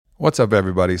What's up,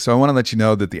 everybody? So I want to let you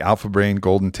know that the Alpha Brain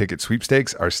Golden Ticket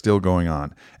Sweepstakes are still going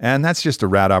on. And that's just a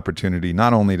rad opportunity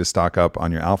not only to stock up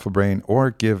on your Alpha Brain or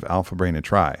give Alpha Brain a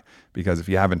try. Because if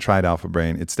you haven't tried Alpha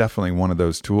Brain, it's definitely one of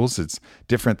those tools. It's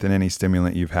different than any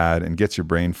stimulant you've had and gets your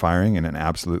brain firing in an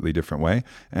absolutely different way.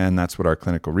 And that's what our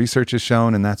clinical research has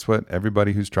shown. And that's what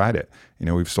everybody who's tried it. You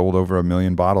know, we've sold over 1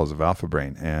 million bottles of Alpha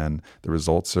Brain and the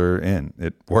results are in.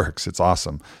 It works. It's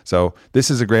awesome. So this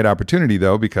is a great opportunity,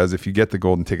 though, because if you get the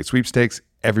Golden Ticket Sweepstakes,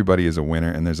 everybody is a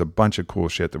winner. And there's a bunch of cool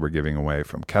shit that we're giving away,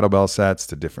 from kettlebell sets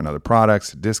to different other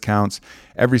products, to discounts.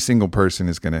 Every single person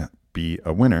is going to be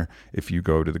a winner if you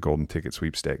go to the Golden Ticket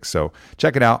Sweepstakes. So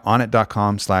check it out,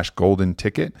 onnit.com/golden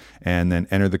ticket, and then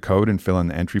enter the code and fill in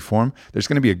the entry form. There's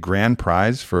going to be a grand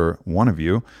prize for one of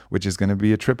you, which is going to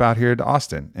be a trip out here to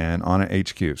Austin and Onnit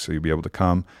HQ. So you'll be able to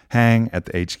come hang at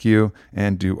the HQ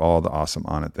and do all the awesome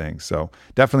Onnit things. So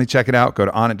definitely check it out. Go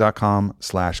to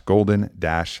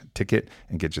onnit.com/golden-ticket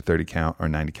and get your 30 count or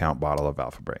 90 count bottle of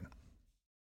Alpha Brain.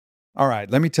 All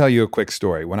right, let me tell you a quick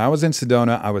story. When I was in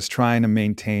Sedona, I was trying to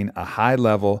maintain a high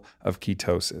level of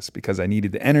ketosis because I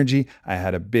needed the energy. I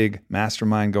had a big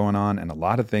mastermind going on and a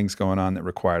lot of things going on that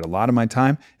required a lot of my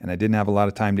time, and I didn't have a lot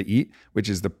of time to eat, which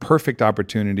is the perfect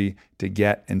opportunity to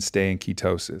get and stay in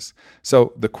ketosis.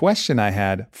 So the question I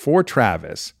had for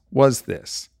Travis was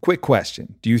this. Quick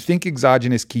question. Do you think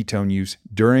exogenous ketone use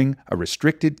during a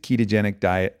restricted ketogenic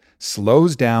diet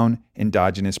slows down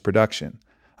endogenous production?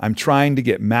 I'm trying to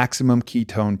get maximum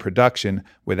ketone production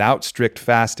without strict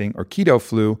fasting or keto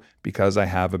flu because I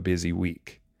have a busy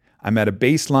week. I'm at a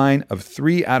baseline of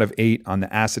 3 out of 8 on the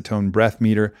acetone breath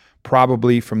meter,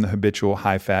 probably from the habitual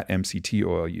high-fat MCT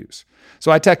oil use.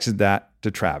 So I texted that to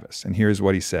Travis, and here's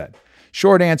what he said.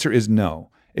 Short answer is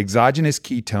no. Exogenous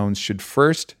ketones should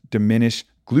first diminish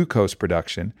glucose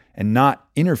production and not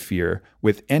interfere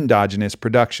with endogenous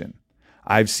production.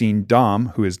 I've seen Dom,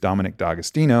 who is Dominic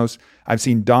D'Agostino's, I've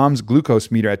seen Dom's glucose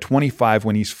meter at 25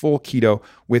 when he's full keto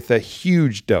with a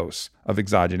huge dose of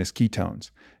exogenous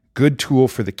ketones. Good tool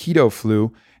for the keto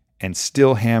flu and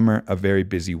still hammer a very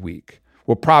busy week.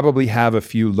 We'll probably have a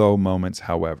few low moments,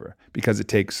 however, because it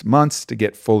takes months to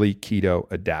get fully keto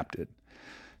adapted.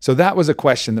 So that was a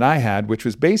question that I had, which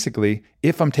was basically,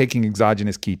 if I'm taking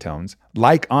exogenous ketones,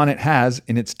 like Onnit has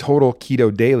in its total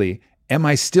keto daily, am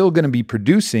I still going to be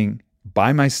producing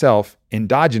by myself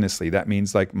endogenously? That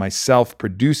means like myself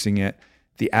producing it,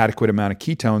 the adequate amount of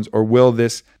ketones, or will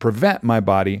this prevent my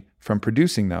body from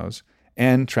producing those?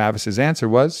 And Travis's answer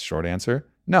was, short answer,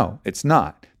 no, it's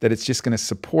not. That it's just going to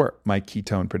support my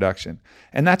ketone production.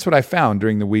 And that's what I found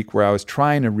during the week where I was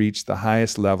trying to reach the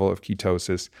highest level of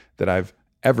ketosis that I've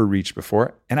ever reached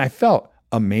before. And I felt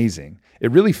amazing. It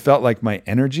really felt like my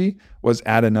energy was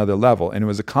at another level. And it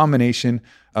was a combination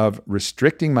of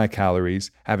restricting my calories,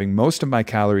 having most of my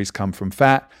calories come from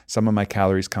fat, some of my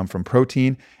calories come from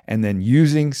protein, and then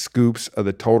using scoops of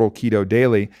the total keto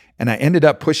daily. And I ended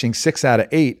up pushing 6 out of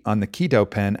 8 on the keto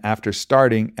pen after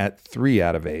starting at 3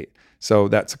 out of 8. So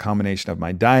that's a combination of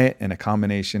my diet and a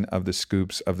combination of the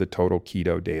scoops of the total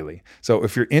keto daily. So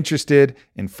if you're interested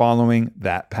in following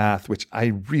that path, which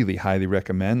I really highly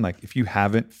recommend, like if you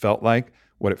haven't felt like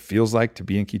what it feels like to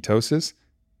be in ketosis,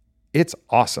 it's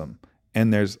awesome.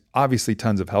 And there's obviously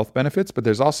tons of health benefits, but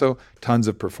there's also tons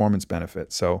of performance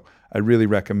benefits. So I really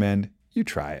recommend you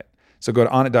try it. So go to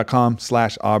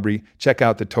onnit.com/Aubrey, check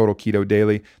out the Total Keto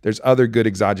Daily. There's other good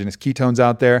exogenous ketones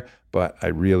out there, but I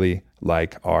really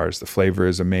like ours. The flavor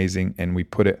is amazing, and we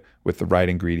put it with the right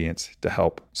ingredients to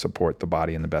help support the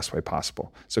body in the best way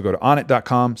possible. So go to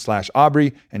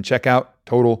onnit.com/Aubrey and check out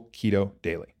Total Keto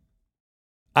Daily.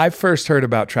 I first heard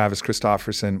about Travis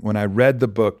Christofferson when I read the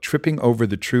book, Tripping Over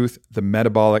the Truth, The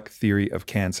Metabolic Theory of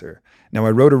Cancer. Now,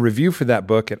 I wrote a review for that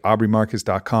book at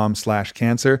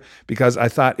aubreymarcus.com/cancer because I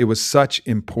thought it was such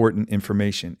important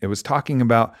information. It was talking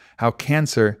about how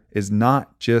cancer is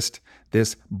not just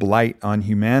this blight on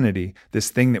humanity, this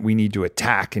thing that we need to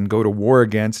attack and go to war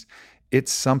against.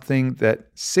 It's something that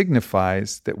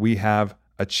signifies that we have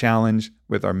a challenge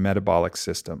with our metabolic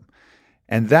system.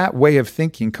 And that way of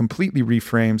thinking completely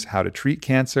reframes how to treat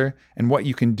cancer and what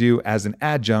you can do as an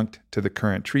adjunct to the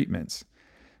current treatments.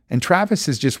 And Travis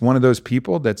is just one of those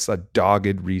people that's a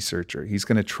dogged researcher. He's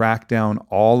going to track down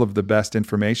all of the best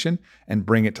information and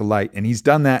bring it to light. And he's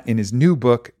done that in his new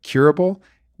book, Curable,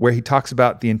 where he talks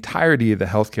about the entirety of the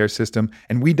healthcare system.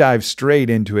 And we dive straight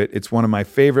into it. It's one of my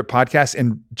favorite podcasts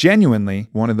and genuinely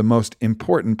one of the most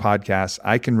important podcasts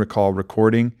I can recall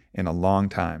recording in a long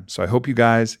time. So I hope you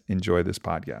guys enjoy this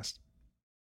podcast.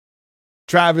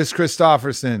 Travis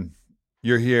Christofferson,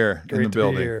 you're here in the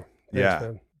building. Great to be here.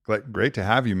 Thanks, man. Great to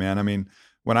have you, man. I mean,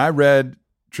 when I read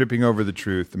Tripping Over the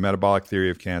Truth, The Metabolic Theory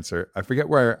of Cancer. I forget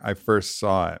where I first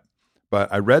saw it,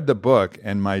 but I read the book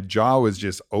and my jaw was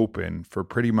just open for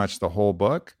pretty much the whole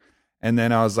book. And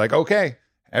then I was like, okay,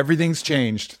 everything's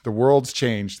changed. The world's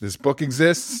changed. This book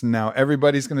exists. Now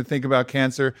everybody's going to think about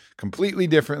cancer completely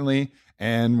differently.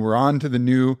 And we're on to the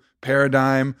new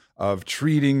paradigm of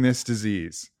treating this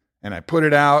disease. And I put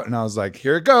it out and I was like,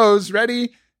 here it goes,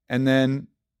 ready? And then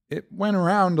it went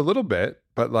around a little bit,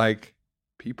 but like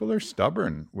people are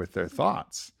stubborn with their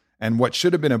thoughts. And what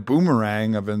should have been a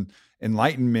boomerang of an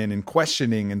enlightenment and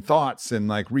questioning and thoughts and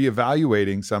like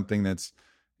reevaluating something that's,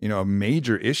 you know, a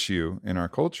major issue in our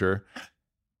culture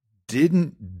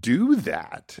didn't do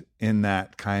that in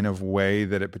that kind of way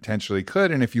that it potentially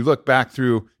could. And if you look back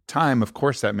through time, of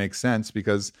course, that makes sense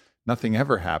because nothing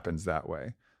ever happens that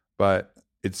way. But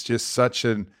it's just such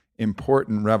an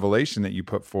important revelation that you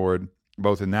put forward,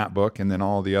 both in that book and then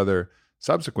all the other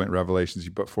subsequent revelations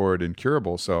you put forward in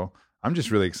Curable. So I'm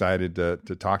just really excited to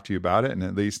talk to you about it and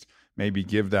at least maybe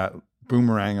give that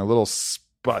boomerang a little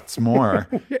butts more,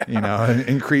 you know, and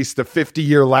increase the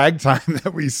 50-year lag time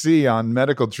that we see on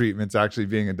medical treatments actually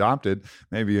being adopted.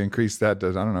 Maybe increase that to,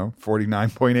 I don't know,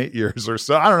 49.8 years or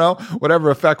so. I don't know, whatever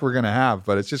effect we're going to have.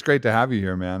 But it's just great to have you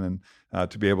here, man,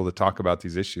 and to be able to talk about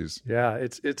these issues. Yeah,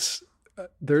 it's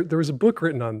there was a book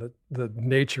written on the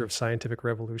nature of scientific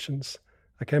revolutions.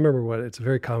 I can't remember what, it's a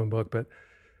very common book, but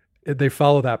they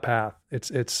follow that path.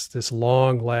 It's this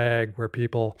long lag where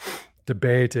people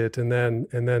debate it, and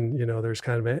then you know there's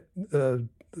kind of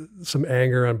some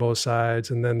anger on both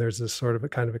sides, and then there's this sort of a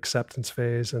kind of acceptance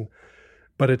phase,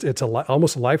 but it's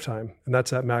almost a lifetime, and that's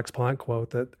that Max Planck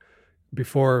quote that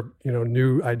before you know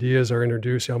new ideas are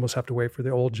introduced, you almost have to wait for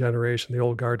the old generation, the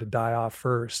old guard to die off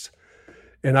first.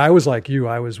 And I was like you,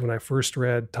 when I first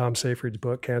read Tom Seyfried's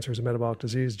book, Cancer is a Metabolic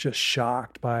Disease, just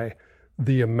shocked by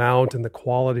the amount and the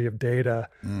quality of data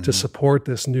to support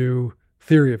this new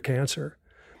theory of cancer.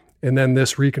 And then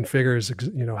this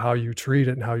reconfigures, you know, how you treat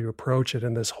it and how you approach it.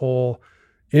 And this whole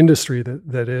industry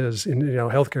that is, you know,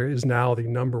 healthcare is now the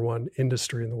number one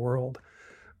industry in the world.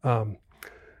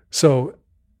 So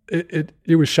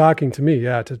it was shocking to me,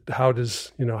 how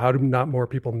do not more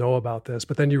people know about this?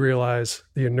 But then you realize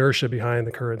the inertia behind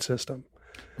the current system.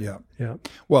 Yeah.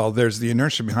 Well, there's the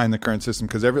inertia behind the current system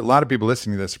because a lot of people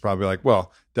listening to this are probably like,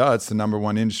 well, duh, it's the number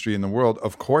one industry in the world.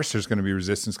 Of course there's going to be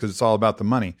resistance because it's all about the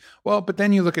money. Well, but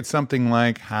then you look at something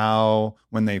like how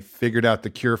when they figured out the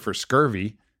cure for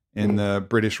scurvy in the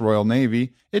British Royal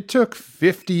Navy, it took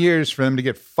 50 years for them to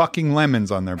get fucking lemons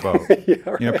on their boat. Yeah,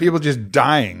 right. You know, people just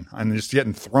dying and just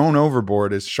getting thrown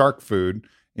overboard as shark food,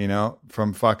 you know,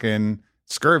 from fucking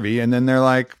scurvy. And then they're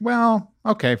like, well,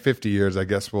 okay, 50 years, I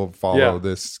guess we'll follow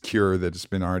this cure that's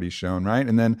been already shown, right?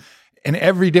 And then in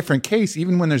every different case,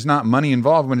 even when there's not money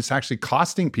involved, when it's actually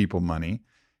costing people money,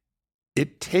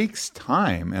 it takes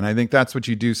time. And I think that's what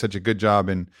you do such a good job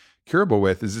in Curable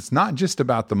with, is it's not just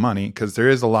about the money, because there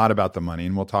is a lot about the money,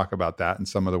 and we'll talk about that and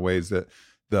some of the ways that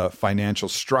the financial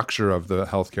structure of the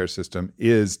healthcare system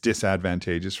is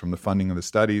disadvantageous, from the funding of the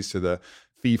studies to the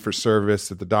fee for service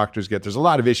that the doctors get. There's a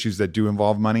lot of issues that do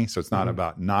involve money. So it's not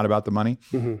about the money,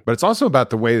 but it's also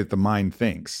about the way that the mind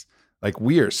thinks. Like,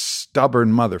 we are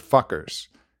stubborn motherfuckers,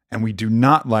 and we do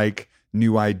not like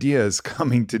new ideas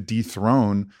coming to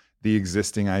dethrone the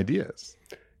existing ideas.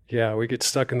 Yeah, we get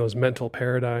stuck in those mental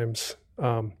paradigms.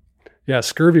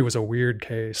 Scurvy was a weird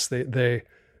case.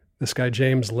 This guy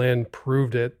James Lind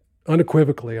proved it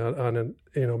unequivocally on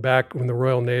back when the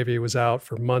Royal Navy was out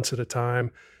for months at a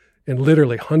time, and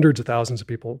literally hundreds of thousands of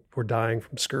people were dying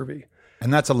from scurvy.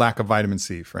 And that's a lack of vitamin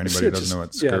C for anybody who doesn't know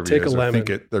what scurvy take is. A lemon.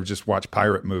 They've just watched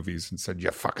pirate movies and said,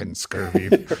 "You fucking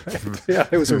scurvy." Yeah,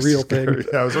 it was a real thing.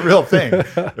 Yeah, it was a real thing.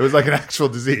 It was like an actual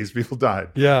disease. People died.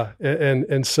 Yeah,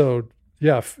 and so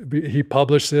he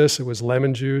published this. It was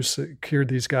lemon juice. It cured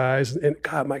these guys. And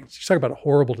God, Mike, you talk about a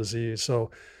horrible disease. So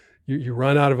you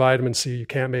run out of vitamin C. You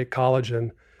can't make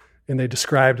collagen. And they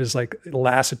described it as like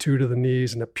lassitude of the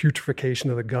knees and a putrefaction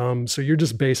of the gums. So you're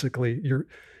just basically,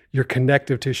 your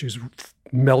connective tissue's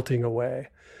melting away.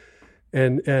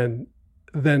 And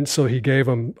then, so he gave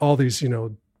them all these,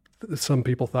 some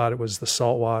people thought it was the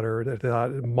salt water, they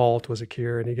thought malt was a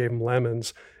cure, and he gave them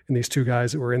lemons. And these two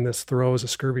guys that were in this throes of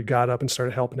scurvy got up and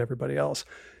started helping everybody else.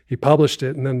 He published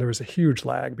it, and then there was a huge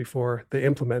lag before they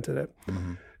implemented it.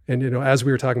 Mm-hmm. And, as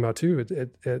we were talking about too,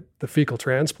 the fecal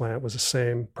transplant was the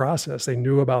same process. They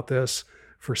knew about this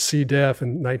for C. diff in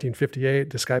 1958.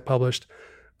 This guy published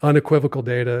unequivocal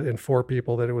data in 4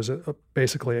 people that it was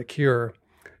basically a cure.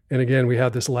 And again, we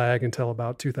had this lag until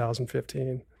about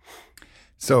 2015.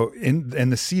 So in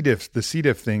the C.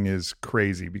 diff thing is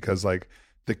crazy, because like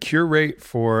the cure rate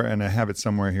for, and I have it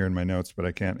somewhere here in my notes, but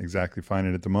I can't exactly find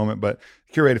it at the moment, but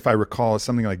cure rate, if I recall, is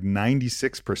something like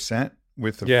 96%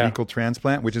 with a fecal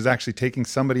transplant, which is actually taking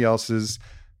somebody else's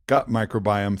gut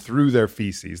microbiome through their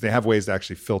feces. They have ways to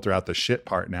actually filter out the shit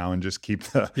part now and just keep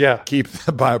the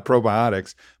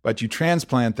probiotics. But you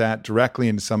transplant that directly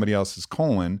into somebody else's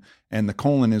colon, and the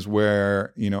colon is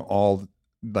where, you know, all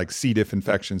like C. diff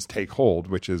infections take hold,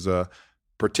 which is a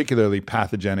particularly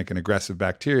pathogenic and aggressive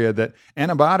bacteria that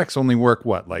antibiotics only work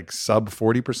like sub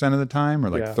 40% of the time, or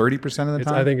like 30% of the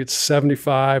time? I think it's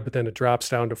 75, but then it drops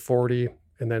down to 40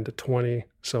 and then to 20.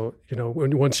 So, you know,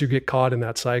 once you get caught in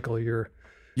that cycle, you're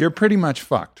pretty much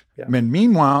fucked. Yeah. I mean,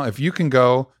 meanwhile, if you can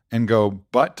go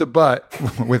butt to butt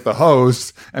with a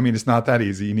hose, I mean, it's not that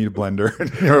easy. You need a blender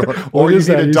or you need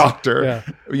a doctor,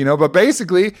 you know, but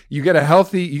basically you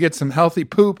get some healthy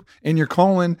poop in your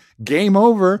colon, game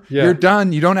over, you're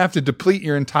done. You don't have to deplete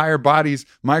your entire body's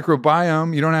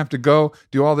microbiome. You don't have to go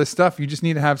do all this stuff. You just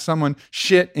need to have someone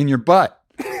shit in your butt.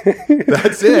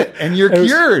 That's it. And you're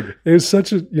cured. It was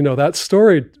such a, you know, that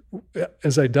story,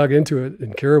 as I dug into it,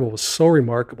 Incurable, was so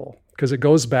remarkable because it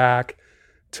goes back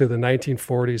to the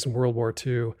 1940s and World War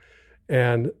II.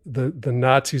 And the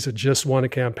Nazis had just won a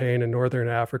campaign in Northern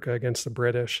Africa against the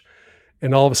British.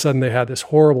 And all of a sudden they had this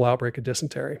horrible outbreak of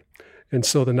dysentery. And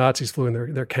so the Nazis flew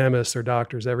in their chemists, their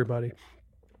doctors, everybody.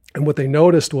 And what they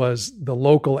noticed was the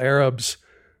local Arabs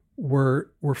were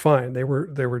fine. They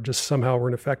were just somehow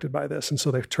weren't affected by this. And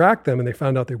so they tracked them and they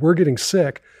found out they were getting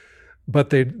sick, but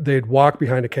they'd walk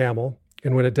behind a camel,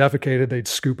 and when it defecated, they'd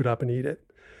scoop it up and eat it.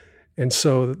 And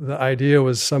so the idea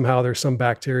was somehow there's some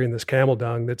bacteria in this camel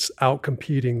dung that's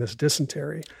out-competing this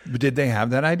dysentery. But did they have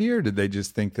that idea, or did they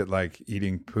just think that like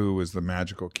eating poo was the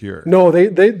magical cure? No,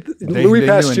 Louis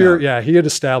Pasteur, he had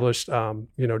established,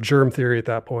 germ theory at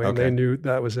that point, and they knew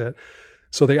that was it.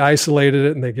 So they isolated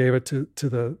it and they gave it to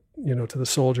the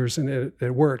soldiers, and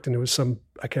it worked. And it was some,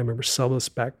 I can't remember,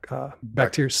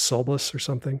 bacteria subtilis or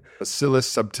something. Bacillus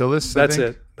subtilis.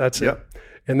 That's it.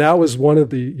 And that was one of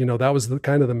the, that was the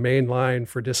kind of the main line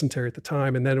for dysentery at the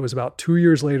time. And then it was about 2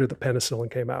 years later, the penicillin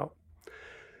came out.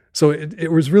 So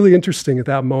it was really interesting at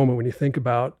that moment when you think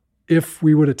about if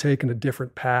we would have taken a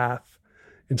different path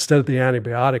instead of the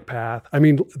antibiotic path. I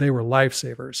mean, they were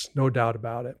lifesavers, no doubt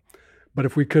about it. But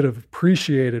if we could have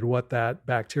appreciated what that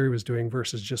bacteria was doing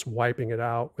versus just wiping it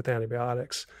out with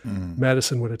antibiotics,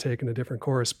 medicine would have taken a different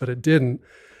course, but it didn't.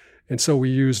 And so we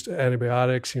used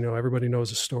antibiotics. Everybody knows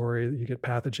the story. You get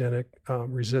pathogenic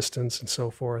resistance and so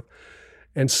forth.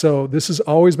 And so this has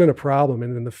always been a problem.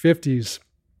 And in the 50s,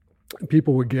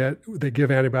 people they give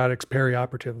antibiotics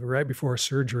perioperatively, right before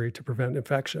surgery, to prevent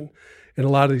infection. And a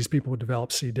lot of these people would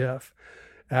develop C. diff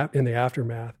in the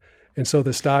aftermath. And so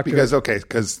this doctor...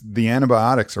 Because the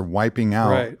antibiotics are wiping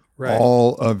out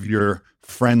all of your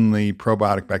friendly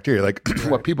probiotic bacteria. Like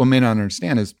what people may not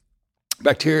understand is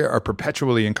bacteria are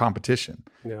perpetually in competition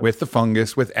with the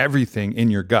fungus, with everything in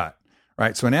your gut,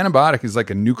 right? So an antibiotic is like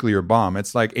a nuclear bomb.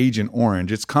 It's like Agent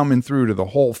Orange. It's coming through to the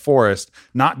whole forest,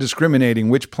 not discriminating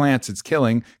which plants it's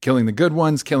killing the good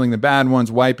ones, killing the bad ones,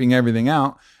 wiping everything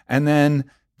out. And then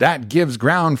that gives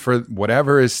ground for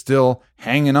whatever is still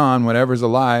hanging on, whatever's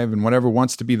alive, and whatever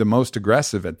wants to be the most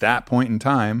aggressive at that point in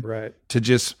time to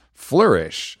just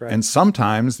flourish. Right. And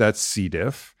sometimes that's C.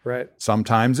 diff. Right.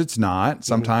 Sometimes it's not.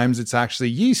 Sometimes it's actually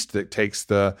yeast that takes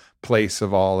the place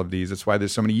of all of these. That's why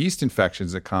there's so many yeast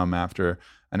infections that come after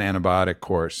an antibiotic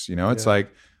course. It's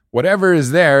like whatever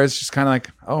is there, it's just kind of like,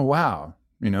 oh, wow,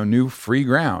 new free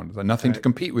ground, nothing to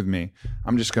compete with me.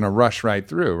 I'm just going to rush right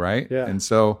through, right? Yeah. And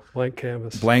so blank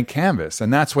canvas.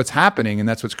 And that's what's happening, and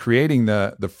that's what's creating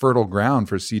the fertile ground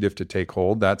for C. diff to take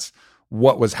hold. That's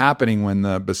what was happening when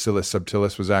the Bacillus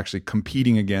subtilis was actually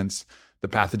competing against the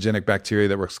pathogenic bacteria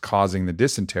that was causing the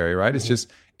dysentery, right? It's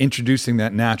just introducing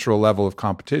that natural level of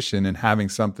competition and having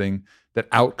something that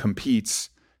outcompetes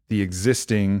the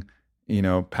existing,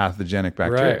 pathogenic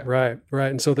bacteria. Right.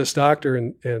 And so this doctor in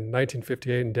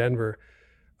 1958 in Denver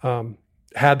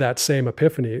had that same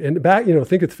epiphany. And back,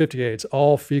 think of the 58s,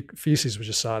 all feces was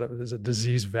just thought of as a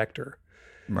disease vector.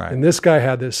 Right. And this guy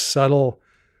had this subtle,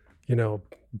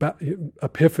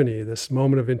 epiphany, this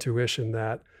moment of intuition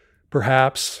that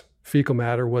perhaps fecal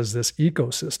matter was this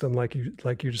ecosystem, like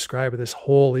you described, this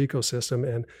whole ecosystem,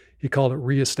 and he called it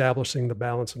reestablishing the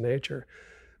balance of nature.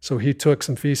 So he took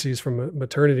some feces from a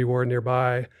maternity ward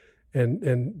nearby,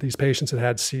 and these patients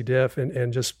had C. diff,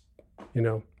 and just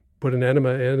put an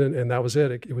enema in, and that was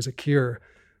it. It was a cure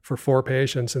for 4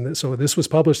 patients, and so this was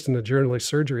published in the Journal of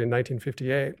Surgery in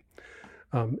 1958.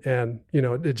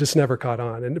 It just never caught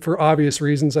on. And for obvious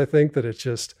reasons, I think that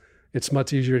it's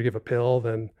much easier to give a pill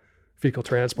than fecal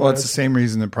transplants. Well, it's the same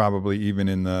reason that probably even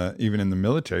in the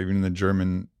military, even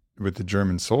in with the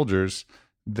German soldiers,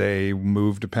 they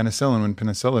moved to penicillin when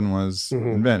penicillin was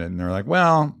invented, and they're like,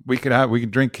 well, we could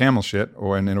drink camel shit,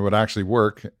 and it would actually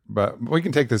work, but we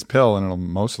can take this pill and it'll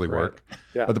mostly work.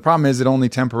 Yeah. But the problem is it only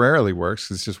temporarily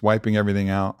works. It's just wiping everything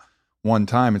out one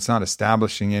time. It's not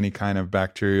establishing any kind of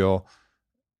bacterial,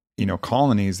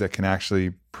 colonies that can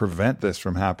actually prevent this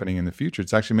from happening in the future.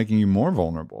 It's actually making you more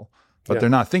vulnerable. But they're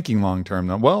not thinking long term.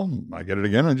 Well, I get it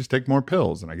again, I just take more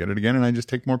pills, and I get it again, and I just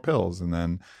take more pills, and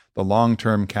then the long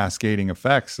term cascading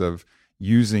effects of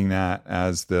using that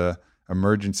as the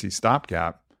emergency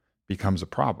stopgap becomes a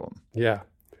problem. Yeah,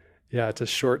 it's a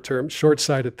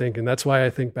short-sighted thinking. That's why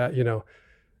I think that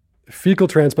fecal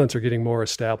transplants are getting more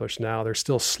established now. They're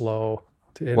still slow.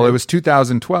 It was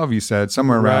 2012, you said,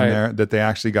 somewhere around there, that they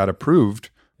actually got approved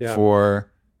for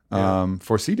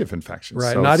C. diff infections.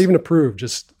 Right, So not even approved,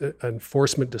 just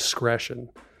enforcement discretion.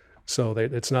 So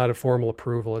it's not a formal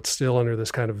approval. It's still under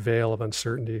this kind of veil of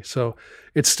uncertainty. So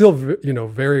it's still,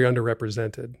 very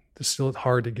underrepresented. It's still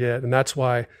hard to get. And that's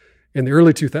why in the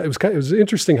early 2000s, it was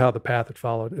interesting how the path had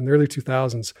followed. In the early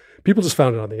 2000s, people just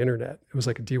found it on the internet. It was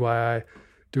like a DIY,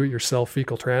 do-it-yourself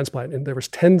fecal transplant. And there was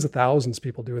tens of thousands of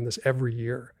people doing this every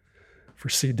year for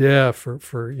C. diff, for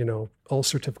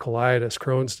ulcerative colitis,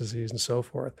 Crohn's disease, and so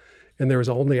forth. And there was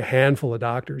only a handful of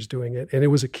doctors doing it. And it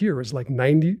was a cure. It was like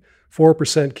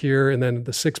 94% cure. And then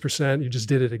the 6%, you just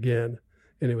did it again.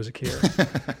 And it was a cure.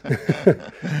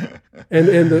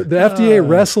 and the FDA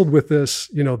wrestled with this.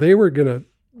 They were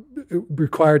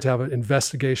required to have an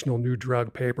investigational new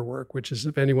drug paperwork, which is,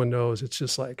 if anyone knows, it's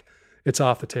just like, it's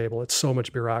off the table. It's so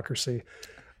much bureaucracy.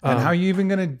 And how are you even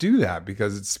going to do that?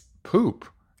 Because it's poop.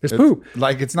 It's poop.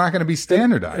 Like, it's not going to be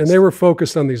standardized. And they were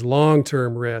focused on these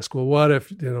long-term risks. Well, what if,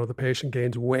 the patient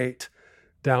gains weight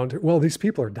down to, well, these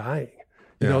people are dying.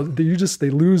 They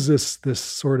lose this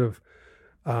sort of,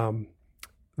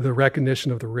 the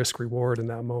recognition of the risk reward in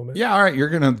that moment. Yeah. All right. You're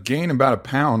going to gain about a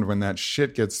pound when that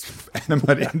shit gets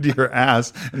enema into your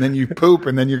ass, and then you poop,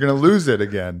 and then you're going to lose it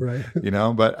again. Right.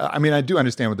 But I mean, I do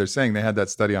understand what they're saying. They had that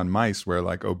study on mice where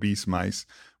like obese mice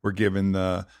were given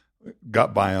the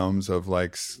gut biomes of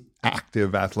like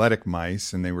active athletic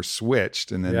mice, and they were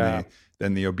switched, and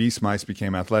then the obese mice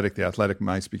became athletic, the athletic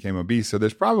mice became obese. So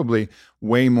there's probably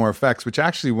way more effects, which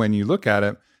actually, when you look at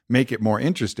it, make it more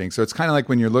interesting. So it's kind of like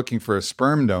when you're looking for a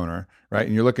sperm donor, right?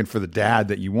 And you're looking for the dad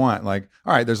that you want. Like,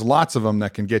 all right, there's lots of them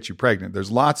that can get you pregnant.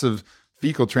 There's lots of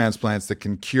fecal transplants that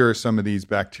can cure some of these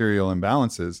bacterial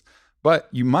imbalances. But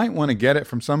you might want to get it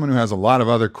from someone who has a lot of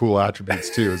other cool attributes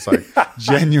too. It's like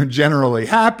generally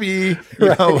happy,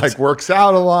 like works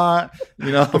out a lot,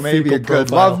 maybe a good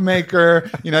love maker.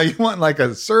 You want like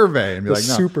a survey and be like,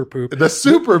 no, super poop. The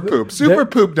super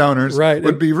poop donors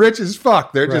would be rich as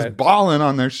fuck. They're just balling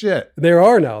on their shit. There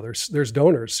are now. There's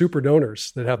donors, super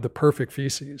donors that have the perfect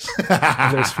feces.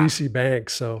 And there's feces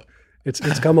banks. So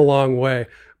it's come a long way.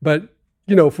 But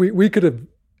if we could have.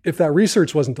 If that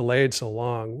research wasn't delayed so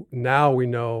long, now we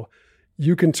know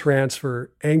you can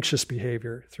transfer anxious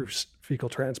behavior through fecal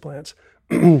transplants.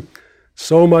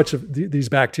 So much of these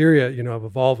bacteria, have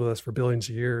evolved with us for billions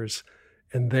of years,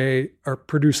 and they are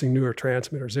producing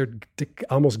neurotransmitters. They're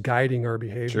almost guiding our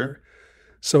behavior. Sure.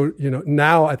 So,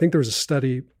 now I think there was a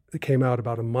study that came out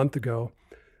about a month ago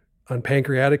on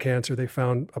pancreatic cancer. They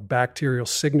found a bacterial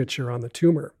signature on the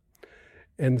tumor.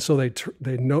 And so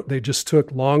they just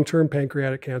took long-term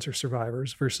pancreatic cancer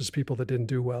survivors versus people that didn't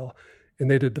do well,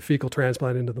 and they did the fecal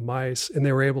transplant into the mice, and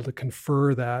they were able to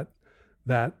confer that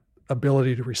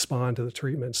ability to respond to the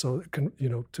treatment. So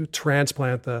to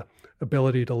transplant the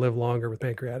ability to live longer with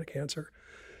pancreatic cancer.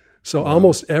 So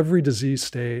almost every disease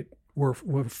state we're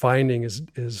finding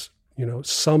is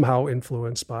somehow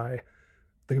influenced by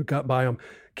the gut biome.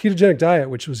 Ketogenic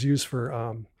diet, which was used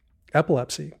for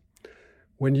epilepsy.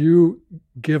 When you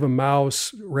give a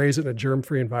mouse, raise it in a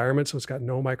germ-free environment, so it's got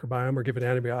no microbiome, or give it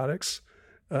antibiotics,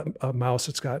 a mouse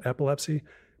that's got epilepsy,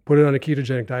 put it on a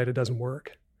ketogenic diet, it doesn't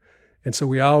work. And so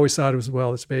we always thought it was,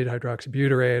 it's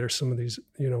beta-hydroxybutyrate or some of these,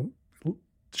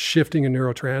 shifting in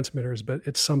neurotransmitters, but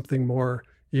it's something more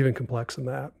even complex than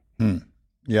that.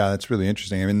 Yeah, that's really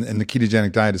interesting. I mean, and the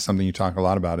ketogenic diet is something you talk a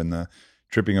lot about in the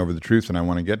Tripping Over the Truth, and I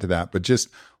want to get to that. But just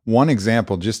one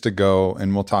example, just to go,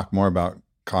 and we'll talk more about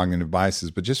cognitive biases,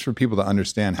 but just for people to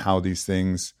understand how these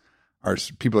things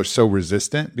people are so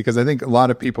resistant, because I think a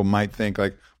lot of people might think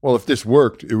like, well, if this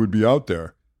worked, it would be out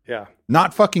there. Yeah.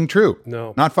 Not fucking true.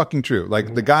 No. Not fucking true.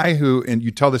 Like the guy who, and you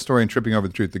tell the story in Tripping Over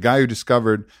the Truth, the guy who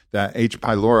discovered that H.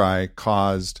 pylori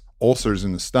caused ulcers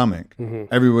in the stomach,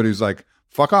 everybody's like,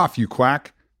 fuck off, you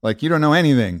quack. Like, you don't know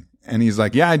anything. And he's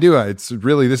like, yeah, I do. It's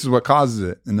really, this is what causes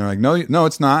it. And they're like, no,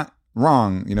 it's not.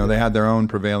 Wrong. They had their own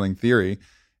prevailing theory.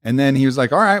 And then he was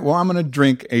like, all right, well, I'm going to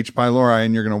drink H. pylori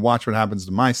and you're going to watch what happens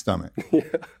to my stomach. Yeah.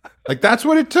 Like, that's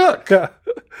what it took. Yeah.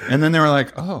 And then they were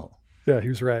like, oh. Yeah, he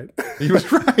was right. He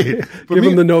was right. Give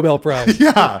him the Nobel Prize.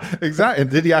 Yeah, exactly.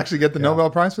 And did he actually get the Nobel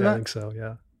Prize for that? I think so,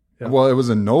 yeah. Well, it was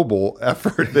a noble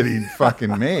effort that he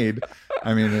fucking made.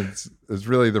 I mean, it's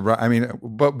really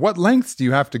but what lengths do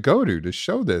you have to go to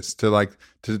show this,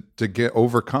 to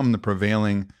overcome the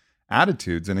prevailing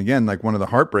attitudes? And again, like one of the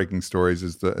heartbreaking stories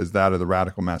is that of the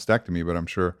radical mastectomy, but I'm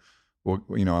sure I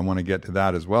want to get to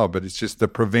that as well. But it's just the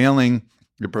prevailing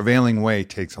way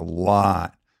takes a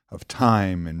lot of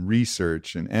time and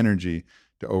research and energy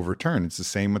to overturn. It's the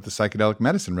same with the psychedelic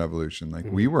medicine revolution. Like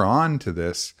we were on to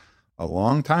this a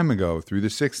long time ago through the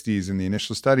 60s and the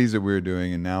initial studies that we were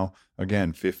doing. And now,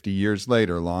 again, 50 years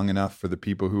later, long enough for the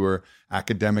people who were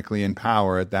academically in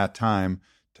power at that time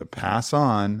to pass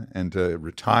on and to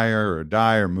retire or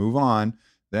die or move on.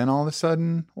 Then all of a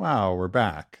sudden, wow, we're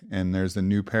back. And there's a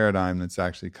new paradigm that's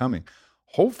actually coming.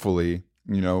 Hopefully,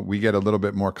 we get a little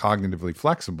bit more cognitively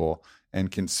flexible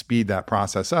and can speed that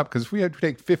process up. Because if we had to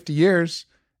take 50 years,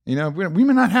 we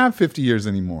may not have 50 years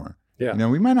anymore. Yeah.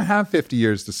 We might not have 50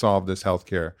 years to solve these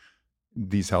healthcare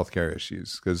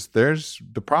issues, because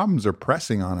the problems are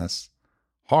pressing on us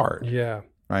hard. Yeah.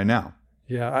 Right now.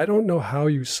 Yeah. I don't know how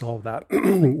you solve that,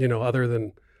 other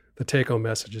than the take-home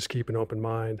message is keep an open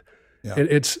mind. Yeah. And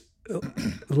it's a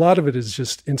lot of it is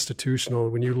just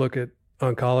institutional. When you look at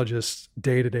oncologists'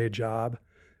 day-to-day job,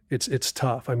 it's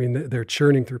tough. I mean, they're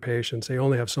churning through patients. They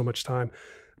only have so much time.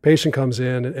 Patient comes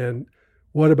in and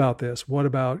what about this? What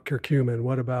about curcumin?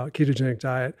 What about ketogenic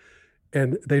diet?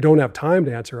 And they don't have time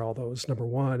to answer all those, number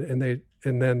one. And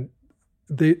then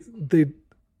a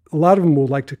lot of them will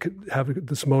like to have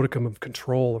this modicum of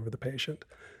control over the patient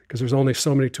because there's only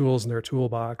so many tools in their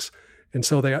toolbox. And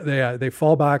so they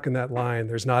fall back in that line.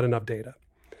 There's not enough data.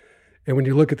 And when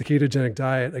you look at the ketogenic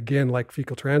diet, again, like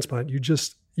fecal transplant, you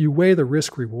weigh the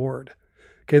risk reward.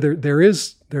 Okay,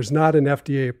 there's not an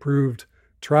FDA approved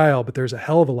trial, but there's a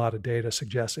hell of a lot of data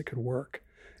suggests it could work.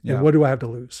 And what do I have to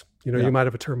lose? You might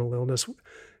have a terminal illness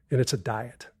and it's a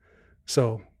diet.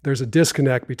 So there's a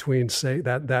disconnect between, say,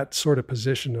 that sort of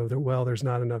position of there's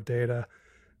not enough data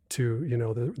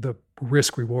to, the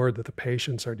risk reward that the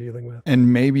patients are dealing with.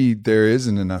 And maybe there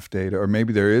isn't enough data, or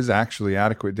maybe there is actually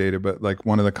adequate data, but like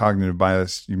one of the cognitive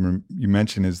bias you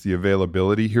mentioned is the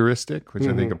availability heuristic, which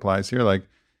I think applies here. Like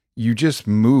you just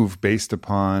move based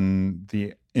upon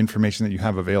the information that you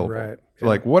have available. Right. So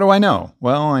like, what do I know?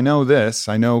 Well, I know this.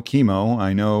 I know chemo.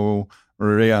 I know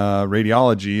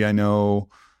radiology. I know,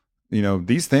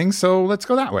 these things. So let's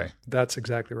go that way. That's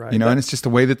exactly right. And it's just the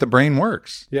way that the brain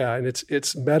works. Yeah. And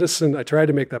it's medicine. I tried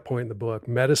to make that point in the book.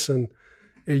 Medicine,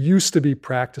 it used to be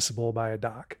practicable by a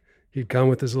doc. He'd come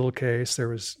with his little case. There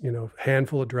was, a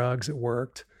handful of drugs that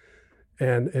worked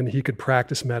and he could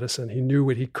practice medicine. He knew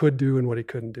what he could do and what he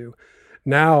couldn't do.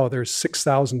 Now there's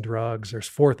 6,000 drugs. There's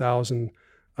 4,000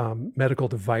 medical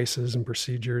devices and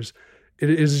procedures.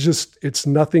 It's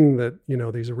nothing that,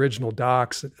 these original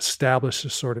docs that established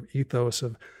this sort of ethos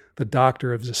of the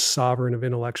doctor as this sovereign of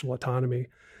intellectual autonomy.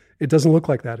 It doesn't look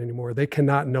like that anymore. They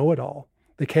cannot know it all.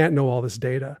 They can't know all this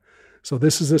data. So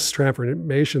this is this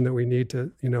transformation that we need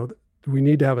to, we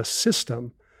need to have a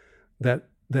system that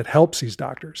helps these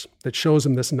doctors, that shows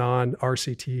them this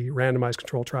non-RCT randomized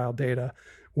control trial data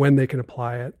when they can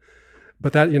apply it.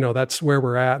 But that, that's where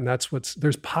we're at. And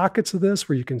there's pockets of this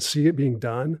where you can see it being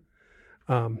done.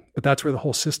 But that's where the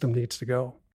whole system needs to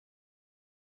go.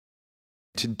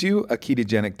 To do a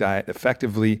ketogenic diet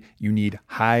effectively, you need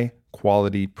high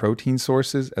quality protein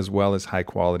sources as well as high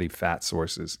quality fat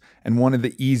sources. And one of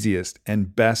the easiest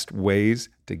and best ways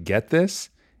to get this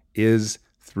is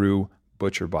through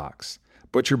ButcherBox.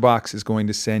 ButcherBox is going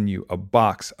to send you a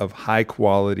box of high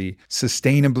quality,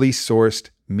 sustainably sourced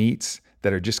meats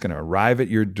that are just going to arrive at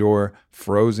your door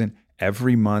frozen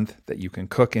every month that you can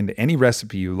cook into any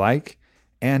recipe you like.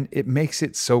 And it makes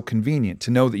it so convenient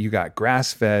to know that you got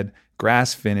grass-fed,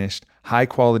 grass-finished,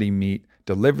 high-quality meat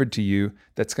delivered to you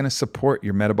that's going to support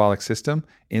your metabolic system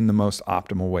in the most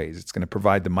optimal ways. It's going to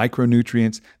provide the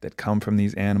micronutrients that come from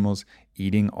these animals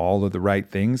eating all of the right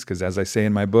things. Because as I say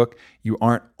in my book, you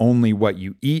aren't only what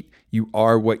you eat, you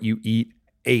are what you eat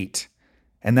ate.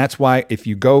 And that's why if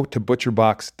you go to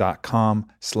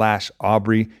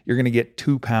butcherbox.com/Aubrey, you're going to get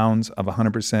 2 pounds of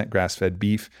 100% grass-fed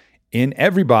beef in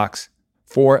every box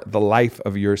for the life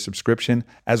of your subscription,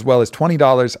 as well as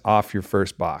 $20 off your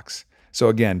first box. So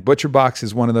again, ButcherBox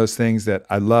is one of those things that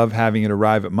I love having it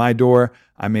arrive at my door.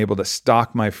 I'm able to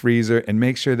stock my freezer and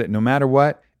make sure that no matter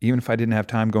what, even if I didn't have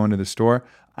time going to the store,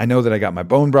 I know that I got my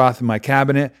bone broth in my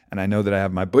cabinet, and I know that I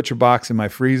have my butcher box in my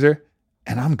freezer,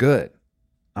 and I'm good.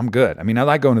 I'm good. I mean, I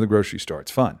like going to the grocery store.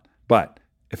 It's fun. But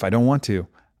if I don't want to,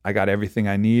 I got everything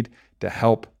I need to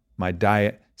help my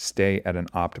diet stay at an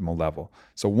optimal level.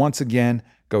 So once again,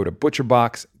 go to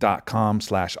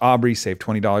butcherbox.com/Aubrey, save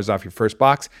 $20 off your first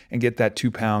box, and get that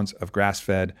 2 pounds of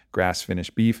grass-fed,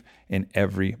 grass-finished beef in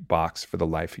every box for the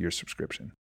life of your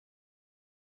subscription.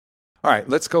 All right,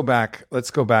 let's go back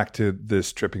to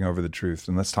this tripping over the truth,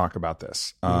 and let's talk about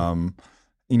this.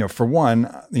 For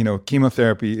one,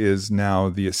 chemotherapy is now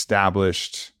the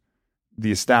established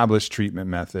treatment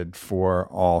method for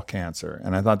all cancer.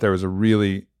 And I thought there was a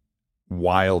really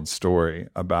wild story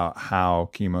about how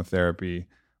chemotherapy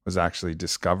was actually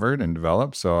discovered and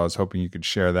developed. So I was hoping you could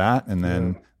share that, and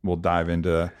then we'll dive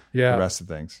into the rest of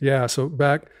things. Yeah. So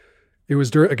it was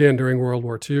during World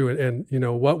War II. And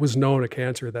what was known of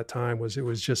cancer at that time was it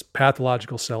was just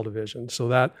pathological cell division. So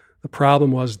that the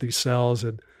problem was these cells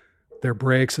their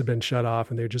brakes had been shut off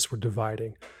and they just were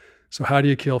dividing. So how do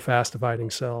you kill fast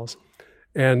dividing cells?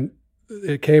 And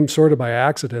it came sort of by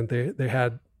accident.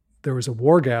 There was a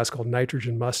war gas called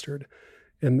nitrogen mustard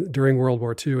during World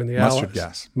War II, and the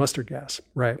mustard gas,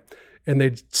 right? And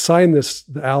they'd signed this.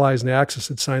 The Allies and the Axis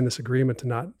had signed this agreement to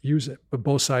not use it, but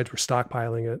both sides were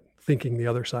stockpiling it, thinking the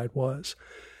other side was.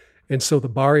 And so the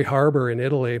Bari Harbor in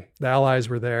Italy, the Allies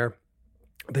were there.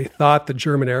 They thought the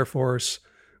German Air Force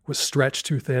was stretched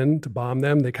too thin to bomb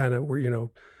them. They kind of were,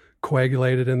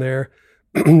 coagulated in there,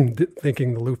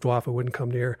 thinking the Luftwaffe wouldn't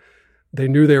come near. They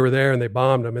knew they were there, and they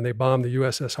bombed them, and they bombed the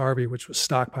USS Harvey, which was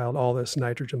stockpiled all this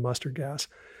nitrogen mustard gas.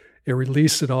 It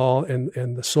released it all,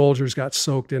 and the soldiers got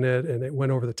soaked in it, and it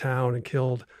went over the town and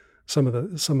killed some of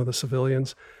the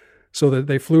civilians. So that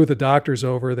they flew the doctors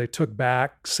over. They took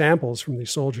back samples from these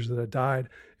soldiers that had died,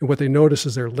 and what they noticed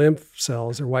is their lymph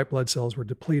cells, their white blood cells, were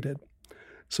depleted.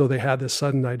 So they had this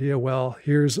sudden idea, well,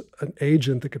 here's an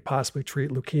agent that could possibly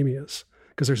treat leukemias,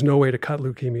 because there's no way to cut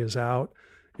leukemias out.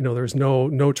 There's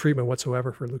no treatment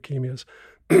whatsoever for leukemias.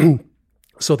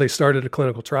 So they started a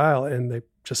clinical trial, and they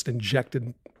just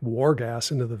injected war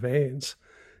gas into the veins.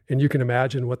 And you can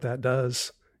imagine what that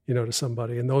does, to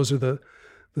somebody. And those are the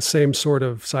same sort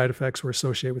of side effects we're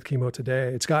associated with chemo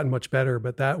today. It's gotten much better,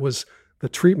 but that was the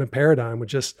treatment paradigm, would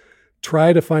just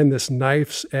try to find this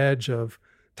knife's edge of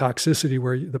toxicity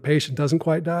where the patient doesn't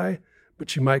quite die,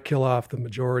 but you might kill off the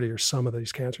majority or some of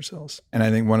these cancer cells. And I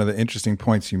think one of the interesting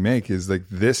points you make is like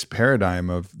this paradigm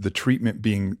of the treatment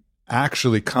being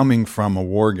actually coming from a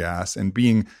war gas and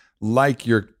being like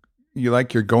you're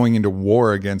going into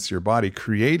war against your body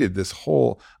created this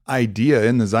whole idea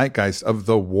in the zeitgeist of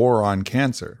the war on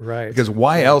cancer. Right. Because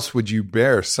why else would you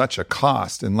bear such a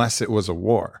cost unless it was a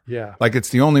war? Yeah. Like it's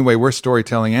the only way we're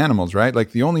storytelling animals, right?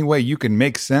 Like the only way you can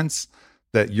make sense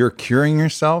that you're curing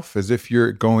yourself as if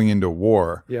you're going into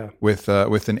war with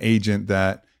an agent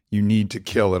that you need to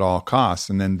kill at all costs.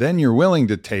 And then you're willing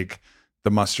to take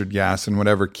the mustard gas and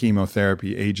whatever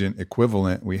chemotherapy agent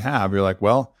equivalent we have. You're like,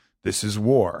 well, this is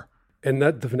war. And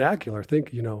that the vernacular, I think,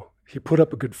 he put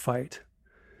up a good fight.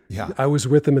 Yeah. I was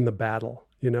with him in the battle,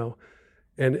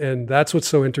 and that's what's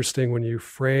so interesting when you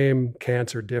frame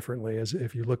cancer differently, as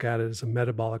if you look at it as a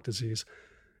metabolic disease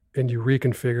and you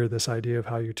reconfigure this idea of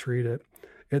how you treat it.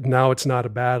 Now it's not a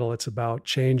battle. It's about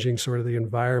changing sort of the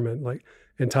environment.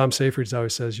 And Tom Seyfried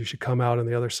always says you should come out on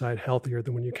the other side healthier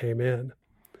than when you came in.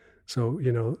 So,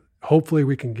 hopefully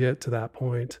we can get to that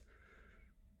point.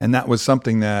 And that was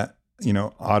something that,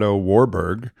 Otto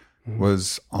Warburg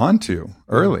was onto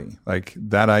early. Like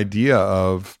that idea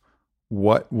of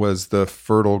what was the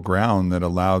fertile ground that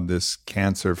allowed this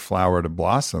cancer flower to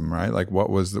blossom, right? Like what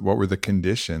were the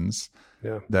conditions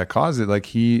that caused it? Like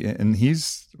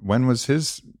when was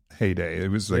his heyday? It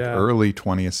was like early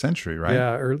 20th century, right?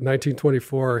 Yeah,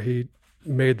 1924, he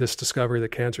made this discovery that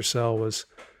cancer cell was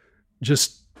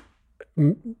just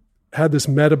had this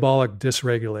metabolic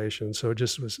dysregulation. So it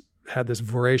just had this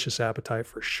voracious appetite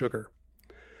for sugar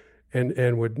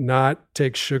and would not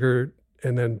take sugar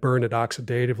and then burn it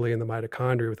oxidatively in the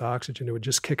mitochondria with oxygen. It would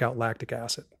just kick out lactic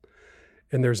acid.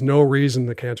 And there's no reason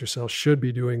the cancer cell should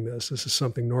be doing this. This is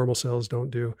something normal cells don't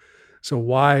do. So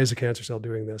why is a cancer cell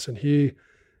doing this? And he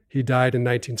died in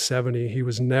 1970. He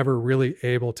was never really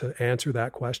able to answer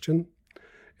that question.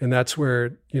 And that's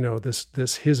where,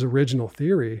 his original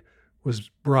theory was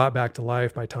brought back to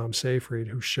life by Tom Seyfried,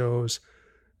 who shows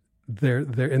there,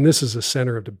 and this is a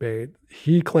center of debate.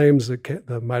 He claims that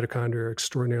the mitochondria are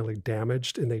extraordinarily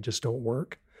damaged and they just don't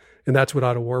work. And that's what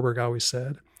Otto Warburg always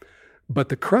said. But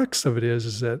the crux of it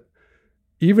is that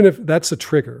even if that's a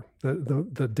trigger,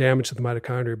 the damage to the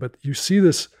mitochondria, but you see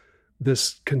this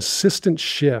this consistent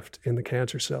shift in the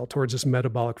cancer cell towards this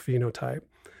metabolic phenotype.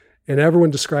 And everyone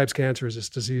describes cancer as this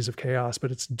disease of chaos, but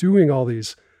it's doing all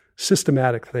these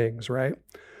systematic things, right?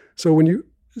 So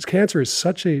cancer is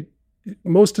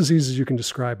most diseases you can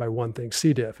describe by one thing,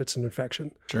 C. diff, it's an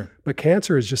infection. Sure. But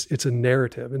cancer is it's a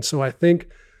narrative. And so I think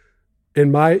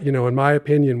in my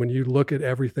opinion, when you look at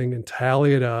everything and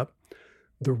tally it up,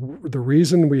 the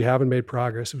reason we haven't made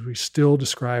progress is we still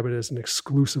describe it as an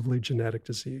exclusively genetic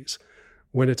disease,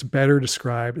 when it's better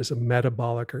described as a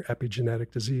metabolic or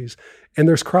epigenetic disease. And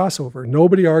there's crossover.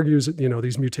 Nobody argues that,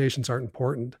 these mutations aren't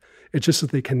important. It's just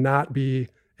that they cannot be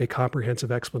a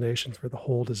comprehensive explanation for the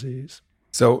whole disease.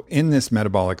 So in this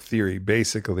metabolic theory,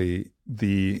 basically,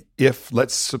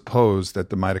 let's suppose that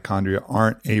the mitochondria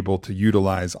aren't able to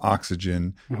utilize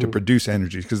oxygen to produce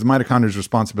energy, because the mitochondria's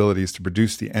responsibility is to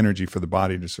produce the energy for the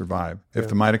body to survive. If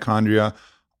the mitochondria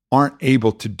aren't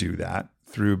able to do that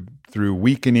through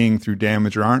weakening, through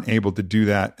damage, or aren't able to do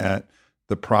that at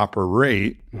the proper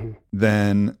rate,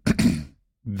 then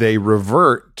they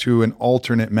revert to an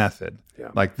alternate method. Yeah.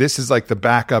 Like this is like the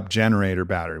backup generator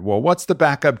battery. Well, what's the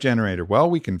backup generator? Well,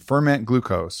 we can ferment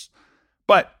glucose.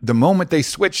 But the moment they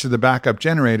switch to the backup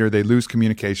generator, they lose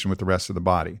communication with the rest of the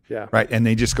body. Yeah. Right. And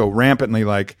they just go rampantly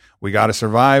like, we got to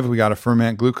survive. We got to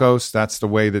ferment glucose. That's the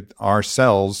way that our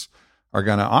cells are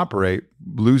going to operate,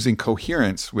 losing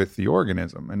coherence with the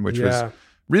organism. And which was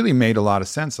really made a lot of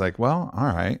sense. Like, well,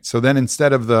 all right. So then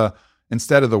instead of the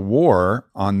war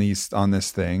on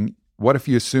this thing, what if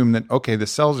you assume that, okay, the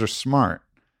cells are smart.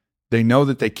 They know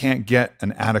that they can't get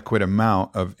an adequate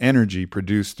amount of energy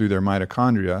produced through their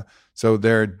mitochondria. So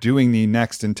they're doing the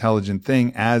next intelligent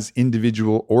thing as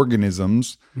individual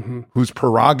organisms whose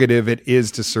prerogative it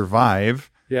is to survive.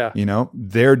 Yeah.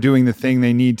 They're doing the thing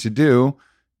they need to do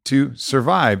to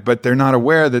survive, but they're not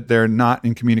aware that they're not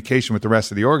in communication with the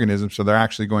rest of the organism. So they're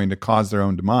actually going to cause their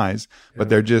own demise, but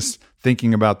they're just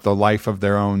thinking about the life of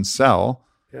their own cell.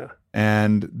 Yeah.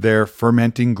 And they're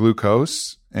fermenting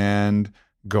glucose and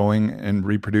going and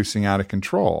reproducing out of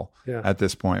control at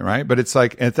this point, right? But it's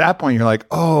like, at that point, you're like,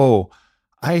 oh,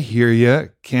 I hear you,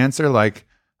 cancer. Like,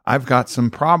 I've got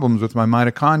some problems with my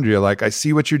mitochondria. Like, I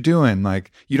see what you're doing.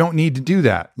 Like, you don't need to do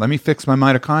that. Let me fix my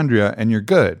mitochondria and you're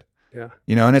good. Yeah.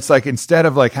 And it's like, instead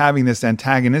of like having this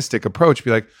antagonistic approach,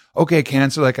 be like, okay,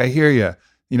 cancer, like I hear you,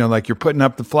 like you're putting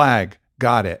up the flag.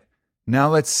 Got it. Now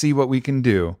let's see what we can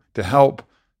do to help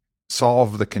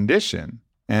solve the condition.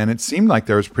 And it seemed like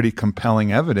there was pretty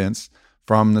compelling evidence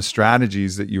from the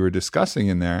strategies that you were discussing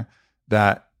in there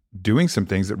that doing some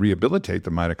things that rehabilitate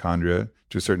the mitochondria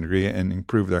to a certain degree and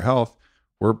improve their health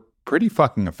were pretty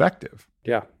fucking effective.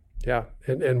 Yeah. Yeah.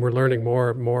 And we're learning more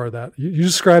of that. You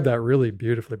described that really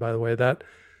beautifully, by the way.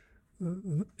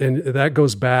 And that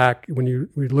goes back when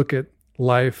we look at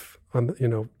life on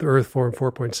the Earth formed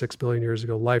 4.6 billion years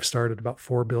ago. Life started about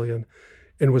 4 billion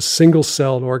and was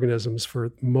single-celled organisms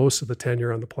for most of the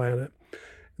tenure on the planet.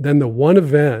 Then the one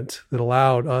event that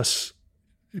allowed us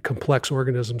complex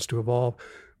organisms to evolve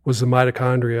was the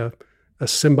mitochondria, a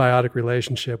symbiotic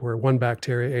relationship where one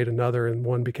bacteria ate another and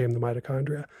one became the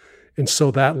mitochondria. And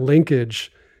so that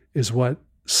linkage is what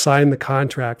signed the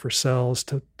contract for cells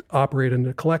to operate in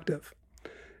a collective.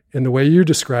 And the way you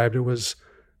described it was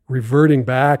reverting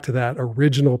back to that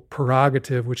original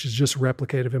prerogative, which is just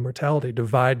replicative immortality,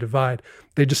 divide.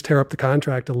 They just tear up the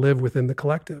contract to live within the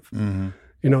collective.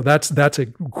 That's a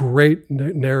great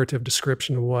narrative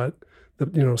description of what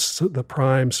the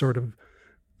prime sort of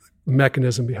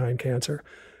mechanism behind cancer.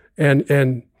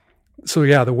 And so,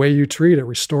 the way you treat it,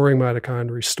 restoring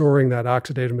mitochondria, restoring that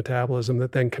oxidative metabolism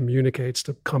that then communicates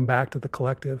to come back to the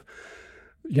collective.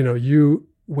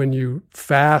 When you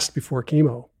fast before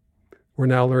chemo, we're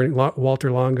now learning,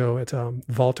 Walter Longo at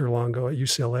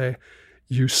UCLA,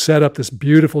 you set up this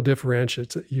beautiful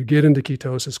differentiate. You get into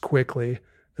ketosis quickly,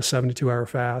 a 72-hour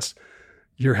fast.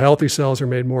 Your healthy cells are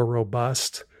made more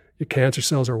robust. Your cancer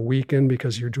cells are weakened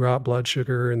because you drop blood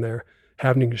sugar and they're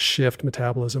having to shift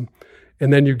metabolism.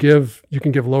 And then you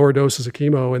can give lower doses of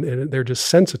chemo and they're just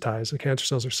sensitized. The cancer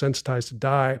cells are sensitized to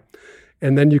die.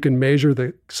 And then you can measure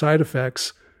the side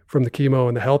effects from the chemo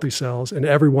and the healthy cells, and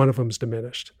every one of them is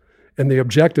diminished. And the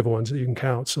objective ones that you can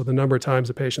count. So the number of times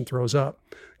the patient throws up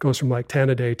goes from like 10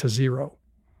 a day to 0.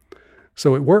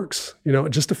 So it works,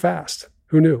 just a fast.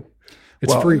 Who knew?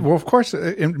 It's free. Well, of course,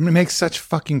 it makes such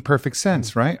fucking perfect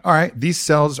sense, right? All right, these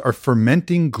cells are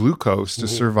fermenting glucose to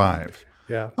survive.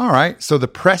 Yeah. All right, so the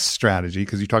press strategy,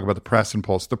 because you talk about the press and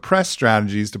pulse, the press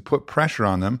strategy is to put pressure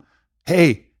on them.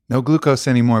 Hey, no glucose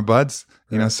anymore, buds.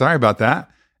 Sorry about that.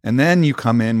 And then you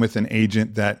come in with an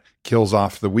agent that kills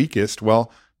off the weakest.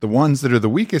 Well, the ones that are the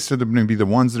weakest are going to be the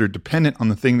ones that are dependent on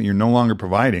the thing that you're no longer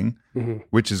providing,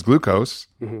 which is glucose.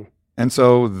 And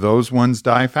so those ones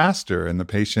die faster and the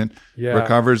patient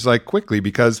recovers like quickly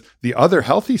because the other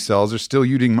healthy cells are still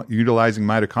utilizing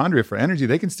mitochondria for energy.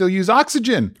 They can still use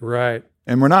oxygen. Right.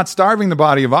 And we're not starving the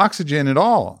body of oxygen at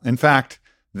all. In fact,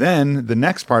 then the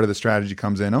next part of the strategy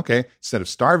comes in. Okay, instead of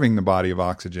starving the body of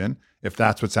oxygen, if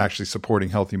that's what's actually supporting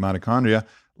healthy mitochondria,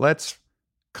 let's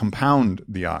compound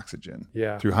the oxygen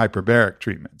through hyperbaric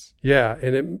treatments. Yeah.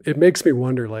 And it makes me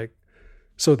wonder, like,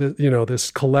 so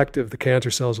this collective, the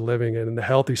cancer cells are living in, and the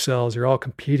healthy cells, you're all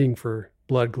competing for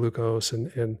blood glucose.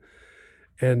 And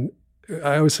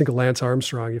I always think of Lance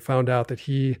Armstrong. You found out that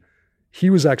he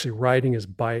was actually riding his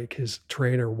bike, his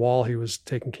trainer, while he was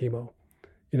taking chemo.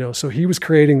 So he was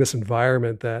creating this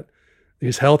environment that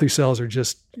these healthy cells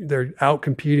they're out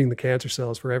competing the cancer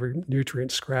cells for every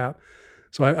nutrient scrap.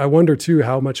 So I wonder too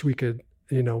how much we could,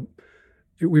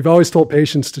 we've always told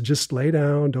patients to just lay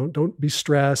down, don't be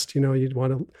stressed, you'd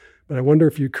want to, but I wonder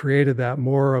if you created that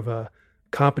more of a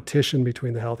competition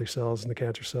between the healthy cells and the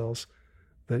cancer cells,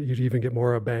 that you'd even get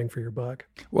more of a bang for your buck.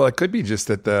 Well, it could be just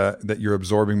that you're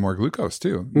absorbing more glucose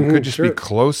too. You could just be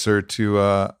closer to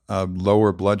a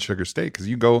lower blood sugar state because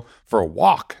you go for a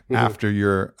walk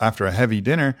after a heavy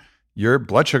dinner, your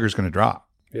blood sugar is going to drop.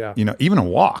 Yeah. Even a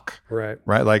walk. Right.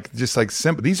 Like just like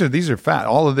simple. These are fat.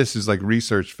 All of this is like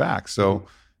research facts. So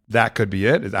that could be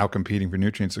it. It's out competing for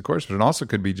nutrients, of course, but it also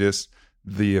could be just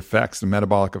the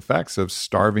metabolic effects of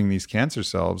starving these cancer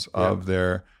cells of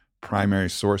their primary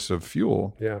source of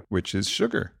fuel, which is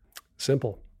sugar.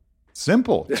 Simple.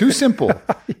 Too simple.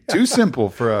 Too simple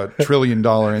for a $1 trillion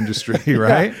industry,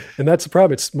 right? And that's the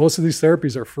problem. Most of these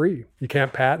therapies are free. You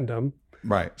can't patent them.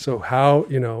 Right. So how,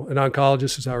 an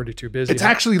oncologist is already too busy. It's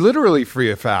actually literally free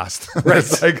of fast. Right.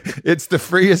 It's the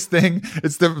freest thing.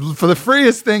 For the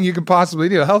freest thing you can possibly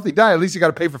do. A healthy diet, at least you got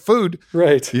to pay for food.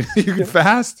 Right. You can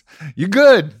fast. You're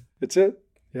good. That's it.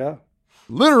 Yeah.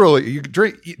 Literally,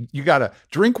 you got to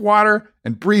drink water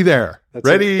and breathe air. That's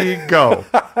ready, go.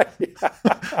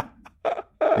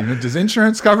 Does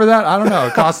insurance cover that? I don't know.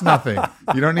 It costs nothing.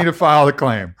 You don't need to file the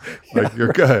claim.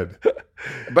 You're good.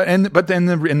 But then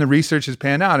the research has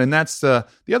panned out, and that's the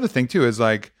other thing too is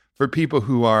like for people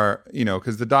who are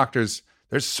because the doctors,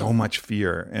 there's so much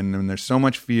fear and there's so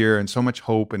much fear and so much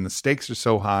hope and the stakes are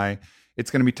so high, it's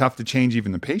going to be tough to change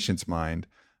even the patient's mind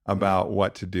about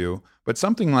what to do. But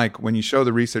something like when you show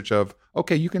the research of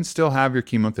okay, you can still have your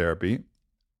chemotherapy,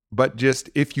 but just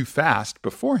if you fast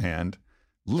beforehand,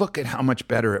 look at how much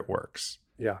better it works.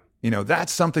 Yeah,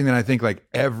 that's something that I think like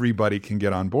everybody can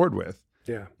get on board with.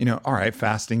 Yeah. All right,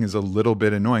 fasting is a little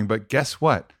bit annoying, but guess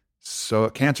what? So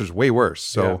cancer's way worse.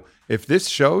 So if this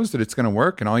shows that it's going to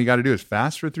work and all you got to do is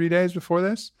fast for 3 days before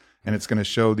this, and it's going to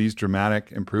show these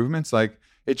dramatic improvements, like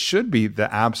it should be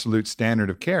the absolute standard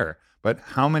of care. But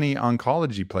how many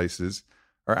oncology places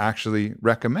are actually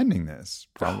recommending this?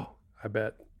 I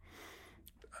bet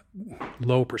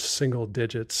low single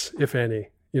digits, if any.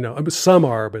 Some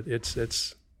are, but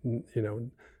it's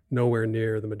nowhere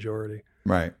near the majority.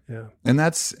 Right. Yeah. And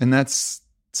that's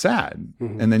sad.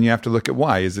 And then you have to look at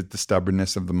why. Is it the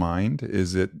stubbornness of the mind?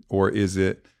 Is it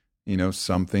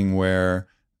something where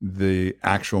the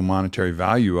actual monetary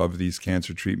value of these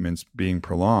cancer treatments being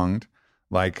prolonged,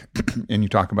 and you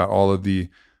talk about all of the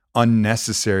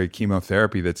unnecessary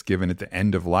chemotherapy that's given at the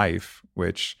end of life,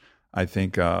 which I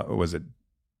think, was it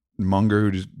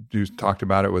Munger who talked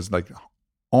about it, was like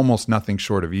almost nothing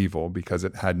short of evil because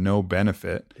it had no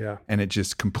benefit. Yeah. And it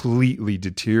just completely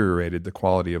deteriorated the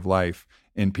quality of life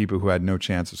in people who had no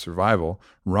chance of survival,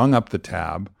 rung up the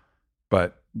tab,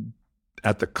 but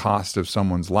at the cost of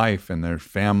someone's life and their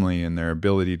family and their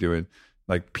ability to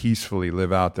peacefully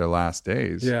live out their last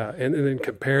days. Yeah. And then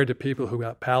compared to people who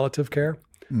got palliative care,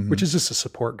 which is just a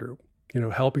support group,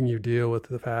 helping you deal with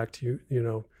the fact you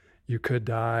could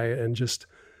die and just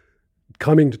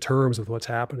coming to terms with what's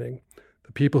happening.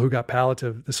 The people who got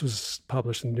palliative, this was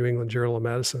published in the New England Journal of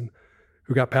Medicine,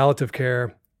 who got palliative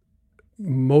care,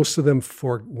 most of them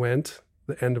forewent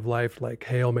the end of life, like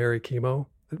Hail Mary chemo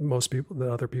that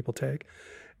other people take,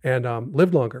 and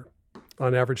lived longer,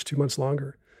 on average 2 months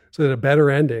longer. So they had a better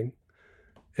ending.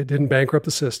 It didn't bankrupt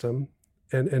the system.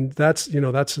 And that's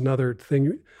another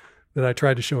thing that I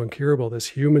tried to show in Curable, this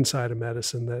human side of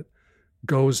medicine that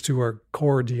goes to our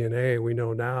core DNA we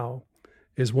know now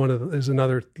is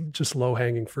another just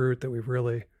low-hanging fruit that we've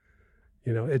really,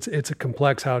 it's a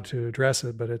complex how to address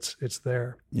it, but it's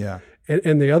there. Yeah.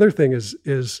 And the other thing is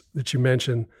that you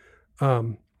mentioned,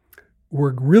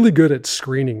 we're really good at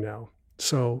screening now.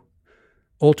 So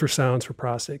ultrasounds for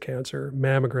prostate cancer,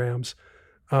 mammograms,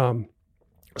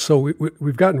 So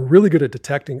we've gotten really good at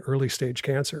detecting early stage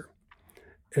cancer.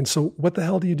 And so what the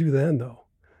hell do you do then though?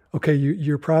 Okay,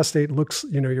 your prostate looks,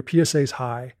 your PSA is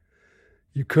high.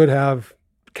 You could have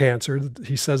cancer.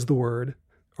 He says the word,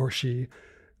 or she.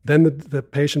 Then the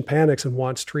patient panics and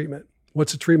wants treatment.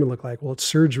 What's the treatment look like? Well, it's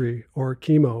surgery or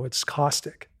chemo. It's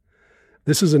caustic.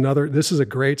 This is a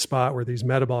great spot where these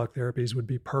metabolic therapies would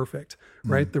be perfect,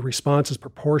 right? The response is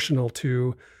proportional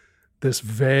to this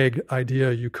vague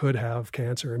idea you could have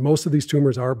cancer. And most of these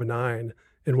tumors are benign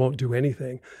and won't do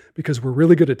anything because we're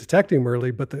really good at detecting them early,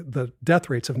 but the death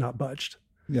rates have not budged.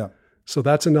 Yeah. So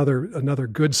that's another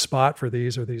good spot for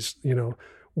these, or these,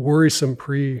 worrisome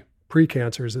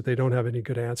pre-cancers that they don't have any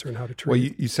good answer in how to treat. Well,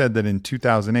 you said that in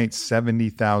 2008,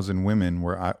 70,000 women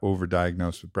were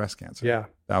overdiagnosed with breast cancer. Yeah.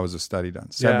 That was a study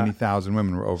done. 70,000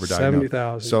 women were overdiagnosed.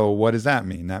 70,000. So what does that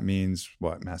mean? That means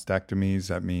what? Mastectomies?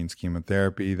 That means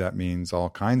chemotherapy? That means all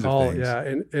kinds of things.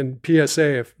 Yeah. And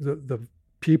PSA, if the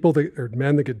people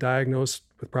men that get diagnosed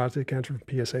with prostate cancer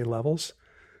from PSA levels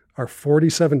are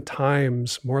 47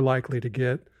 times more likely to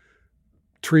get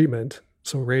treatment,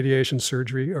 so radiation,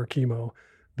 surgery, or chemo,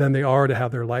 than they are to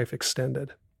have their life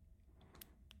extended.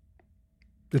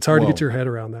 It's hard to get your head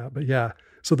around that, but yeah.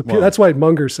 So that's why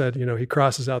Munger said, he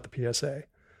crosses out the PSA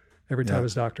every time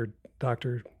his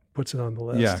doctor puts it on the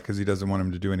list. Yeah, because he doesn't want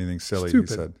him to do anything silly, stupid.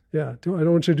 He said. Yeah, I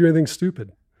don't want you to do anything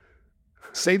stupid.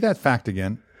 Say that fact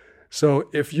again. So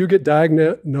if you get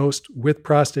diagnosed with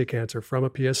prostate cancer from a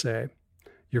PSA,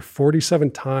 you're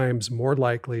 47 times more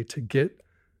likely to get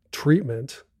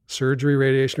treatment, surgery,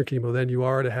 radiation, or chemo than you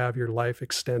are to have your life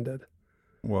extended.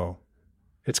 Whoa.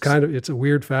 It's a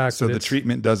weird fact. So the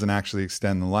treatment doesn't actually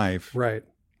extend the life. Right.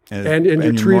 And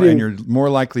you're treating, and you're more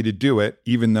likely to do it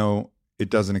even though it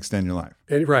doesn't extend your life.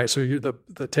 And, right. So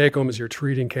the take home is you're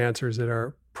treating cancers that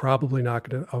are probably not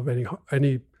going to have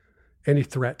any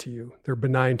threat to you. They're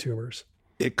benign tumors.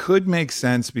 It could make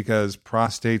sense because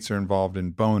prostates are involved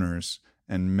in boners,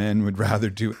 and men would rather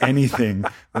do anything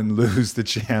than lose the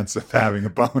chance of having a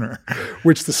boner.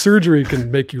 Which the surgery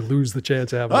can make you lose the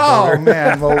chance of having a boner. Oh,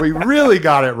 man. Well, we really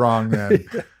got it wrong then.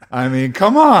 I mean,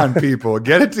 come on, people.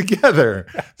 Get it together.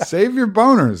 Save your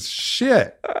boners.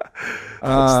 Shit.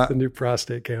 That's the new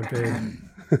prostate campaign.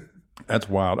 That's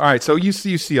wild. All right. So you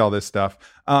see all this stuff.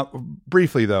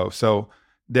 Briefly, though. So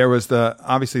there was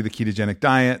obviously the ketogenic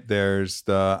diet. There's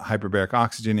the hyperbaric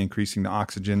oxygen, increasing the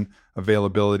oxygen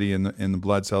availability in the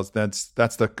blood cells. That's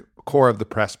the core of the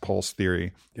press pulse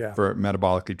theory for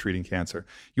metabolically treating cancer.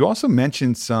 You also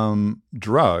mentioned some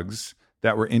drugs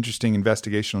that were interesting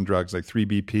investigational drugs like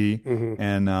 3BP.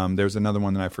 And there's another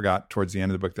one that I forgot towards the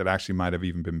end of the book that actually might have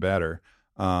even been better.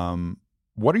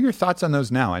 What are your thoughts on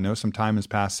those now? I know some time has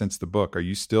passed since the book. Are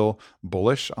you still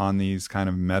bullish on these kind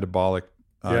of metabolic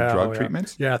drug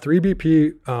treatments? Yeah,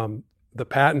 3BP, the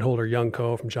patent holder, Young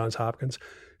Ko from Johns Hopkins,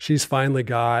 she's finally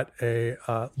got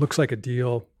looks like a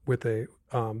deal with a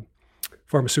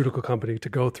pharmaceutical company to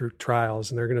go through trials.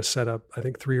 And they're going to set up, I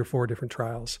think, 3 or 4 different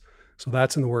trials. So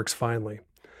that's in the works finally.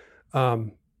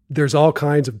 There's all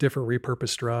kinds of different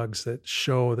repurposed drugs that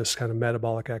show this kind of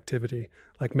metabolic activity,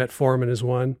 like metformin is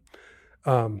one.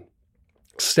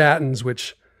 Statins,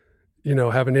 which,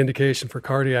 have an indication for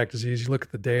cardiac disease. You look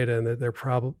at the data and they're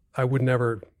probably,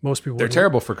 they're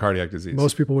terrible for cardiac disease.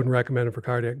 Most people wouldn't recommend them for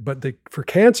cardiac, but for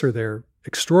cancer, they're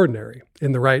extraordinary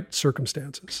in the right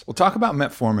circumstances. Well, talk about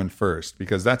metformin first,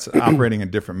 because that's operating a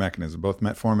different mechanism. Both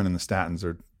metformin and the statins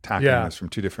are tackling this from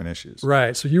 2 different issues.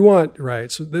 Right. So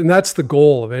so then that's the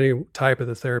goal of any type of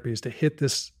the therapy, is to hit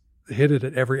it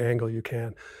at every angle you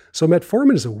can. So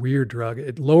metformin is a weird drug.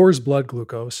 It lowers blood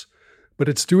glucose, but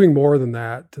it's doing more than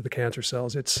that to the cancer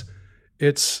cells.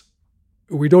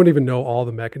 We don't even know all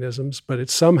the mechanisms, but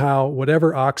it's somehow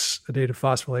whatever oxidative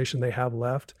phosphorylation they have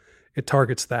left, it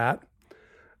targets that.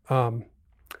 And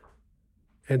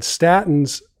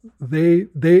statins, they're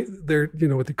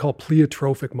what they call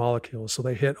pleiotropic molecules. So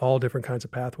they hit all different kinds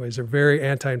of pathways. They're very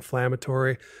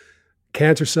anti-inflammatory.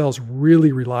 Cancer cells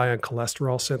really rely on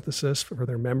cholesterol synthesis for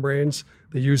their membranes.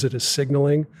 They use it as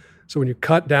signaling. So when you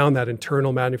cut down that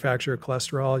internal manufacture of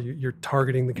cholesterol, you're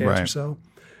targeting the cancer cell.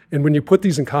 And when you put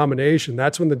these in combination,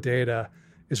 that's when the data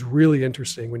is really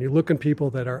interesting. When you look at people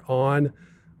that are on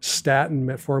statin,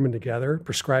 metformin together,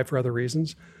 prescribed for other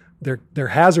reasons, their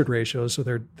hazard ratios, so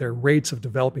their rates of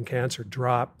developing cancer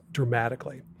drop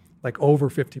dramatically, like over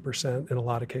 50% in a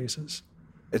lot of cases.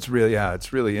 It's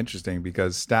really interesting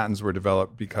because statins were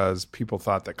developed because people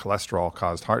thought that cholesterol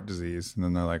caused heart disease. And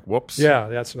then they're like, whoops,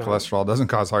 cholesterol doesn't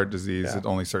cause heart disease. Yeah.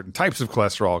 Only certain types of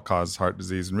cholesterol cause heart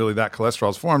disease. And really that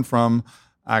cholesterol is formed from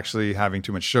actually having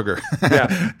too much sugar.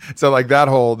 Yeah. So like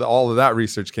all of that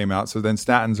research came out. So then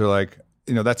statins are like,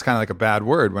 that's kind of like a bad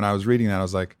word. When I was reading that, I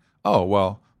was like, oh,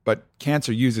 well, but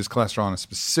cancer uses cholesterol in a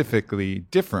specifically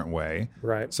different way.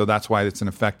 Right. So that's why it's an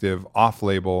effective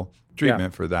off-label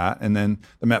treatment for that. And then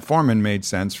the metformin made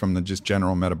sense from the just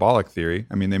general metabolic theory.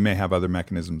 I mean, they may have other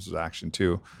mechanisms of action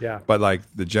too. Yeah. But like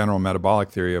the general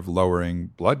metabolic theory of lowering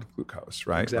blood glucose,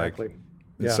 right? Exactly.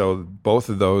 So both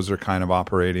of those are kind of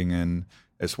operating in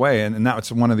this way. And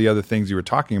that's one of the other things you were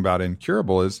talking about in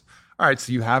Curable is, all right,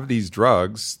 so you have these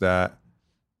drugs that,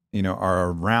 are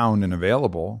around and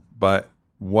available, but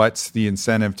what's the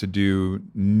incentive to do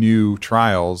new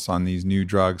trials on these new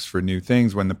drugs for new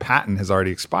things when the patent has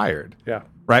already expired? Yeah.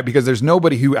 Right? Because there's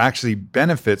nobody who actually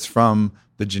benefits from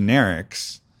the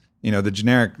generics, the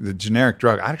generic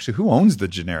drug. Actually, who owns the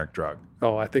generic drug?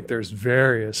 Oh, I think there's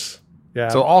various. Yeah.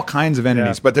 So all kinds of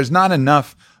entities, but there's not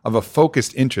enough of a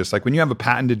focused interest. Like when you have a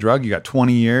patented drug, you got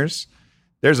 20 years.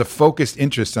 There's a focused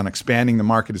interest on expanding the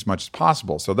market as much as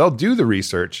possible. So they'll do the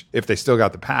research if they still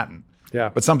got the patent. Yeah.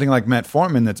 But something like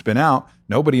metformin that's been out,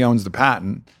 nobody owns the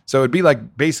patent. So it'd be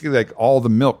like basically like all the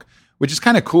milk, which is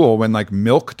kind of cool when like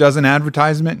milk does an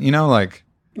advertisement, like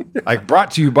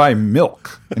brought to you by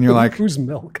milk. And you're like, who's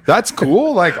milk? That's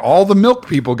cool. Like all the milk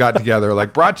people got together,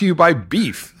 like brought to you by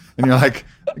beef. And you're like,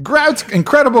 it's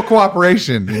incredible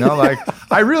cooperation, like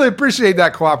I really appreciate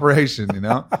that cooperation,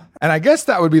 And I guess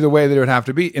that would be the way that it would have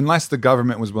to be unless the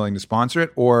government was willing to sponsor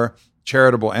it or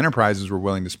charitable enterprises were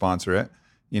willing to sponsor it.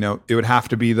 It would have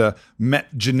to be the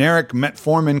generic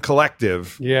metformin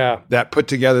collective that put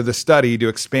together the study to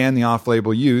expand the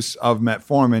off-label use of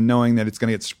metformin, knowing that it's going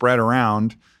to get spread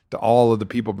around to all of the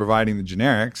people providing the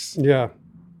generics. Yeah.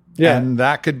 Yeah. And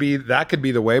that could be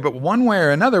the way. But one way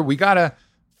or another, we got to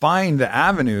find the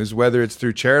avenues, whether it's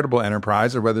through charitable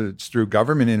enterprise or whether it's through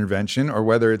government intervention or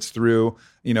whether it's through,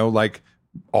 like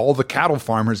all the cattle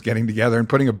farmers getting together and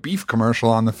putting a beef commercial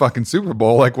on the fucking Super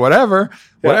Bowl, like whatever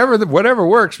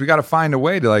works. We got to find a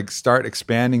way to like start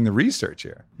expanding the research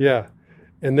here. Yeah.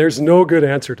 And there's no good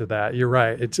answer to that. You're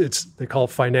right. It's they call it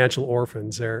financial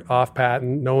orphans. They're off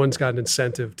patent. No one's got an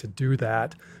incentive to do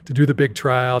that, to do the big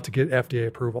trial, to get FDA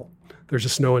approval. There's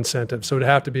just no incentive. So it'd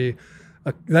have to be,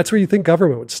 that's where you think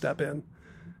government would step in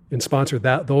and sponsor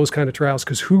those kind of trials.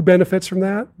 Because who benefits from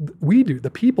that? We do. The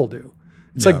people do.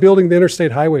 It's like building the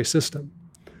interstate highway system.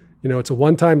 It's a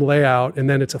one-time layout, and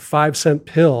then it's a 5-cent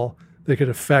pill that could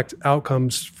affect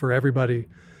outcomes for everybody.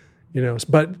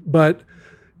 But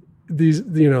these,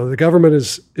 the government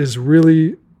is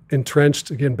really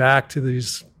entrenched, again, back to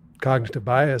these cognitive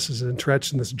biases,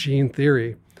 entrenched in this gene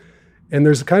theory. And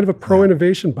there's a kind of a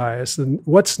pro-innovation bias. And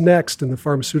what's next in the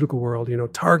pharmaceutical world?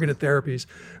 Targeted therapies.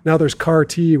 Now there's CAR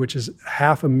T, which is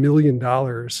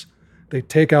 $500,000. They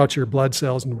take out your blood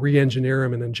cells and re-engineer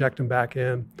them and inject them back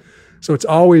in. So it's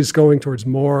always going towards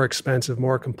more expensive,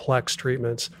 more complex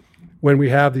treatments when we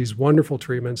have these wonderful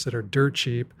treatments that are dirt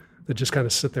cheap that just kind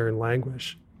of sit there and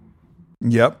languish.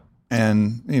 Yep.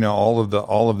 And, all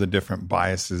of the different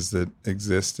biases that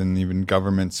exist in even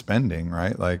government spending,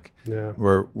 right? Like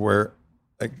we're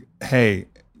like, hey,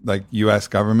 like US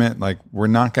government, like we're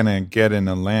not going to get in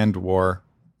a land war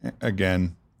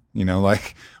again.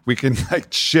 Like we can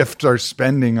like shift our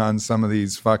spending on some of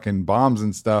these fucking bombs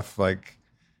and stuff. Like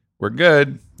we're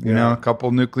good, a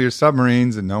couple nuclear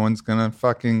submarines and no one's going to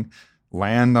fucking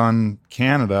land on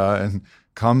Canada and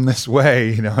come this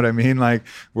way. You know what I mean? Like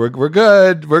we're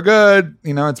good.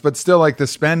 But still like the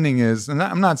spending is, and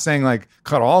I'm not saying like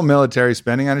cut all military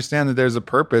spending. I understand that there's a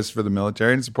purpose for the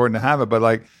military and it's important to have it, but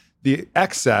like the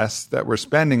excess that we're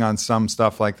spending on some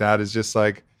stuff like that is just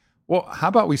like, well, how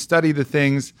about we study the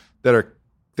things that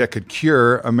could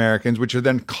cure Americans, which are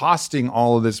then costing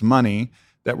all of this money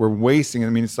that we're wasting. I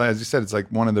mean, it's like, as you said, it's like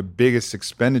one of the biggest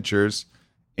expenditures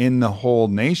in the whole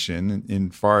nation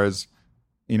in far as,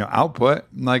 output.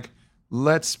 Like,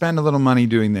 let's spend a little money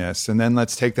doing this. And then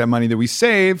let's take that money that we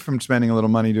save from spending a little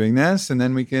money doing this. And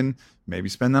then we can maybe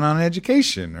spend that on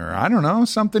education or I don't know,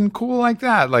 something cool like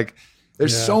that. Like,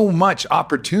 there's so much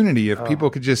opportunity if people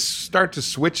could just start to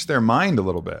switch their mind a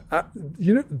little bit.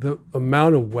 The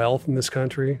amount of wealth in this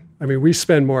country, I mean, we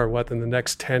spend more than the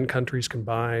next 10 countries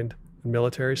combined in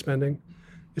military spending.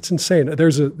 It's insane.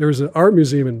 There's an art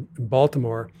museum in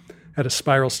Baltimore, had a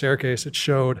spiral staircase. It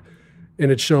showed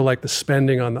like the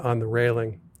spending on the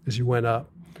railing as you went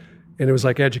up. And it was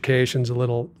like education's a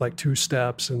little like 2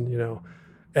 steps and,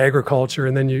 agriculture.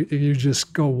 And then you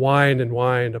just go wind and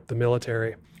wind up the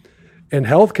military. And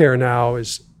healthcare now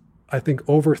is, I think,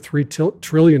 over $3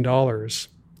 trillion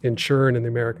in churn in the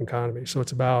American economy. So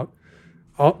it's about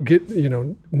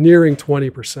nearing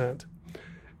 20%.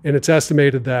 And it's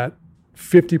estimated that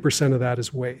 50% of that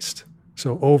is waste.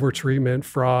 So over-treatment,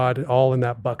 fraud, all in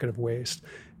that bucket of waste.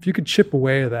 If you could chip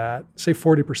away at that, say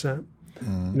 40%, that's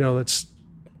 $1.5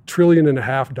 trillion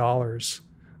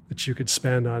that you could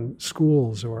spend on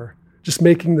schools or just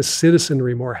making the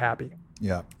citizenry more happy.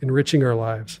 Yeah. Enriching our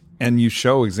lives. And you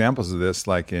show examples of this,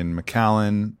 like in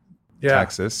McAllen,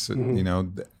 Texas.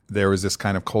 There was this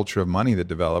kind of culture of money that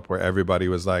developed where everybody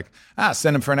was like,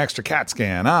 send him for an extra CAT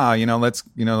scan.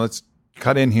 Let's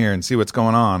cut in here and see what's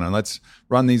going on, and let's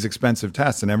run these expensive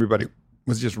tests. And everybody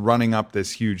was just running up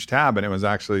this huge tab, and it was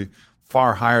actually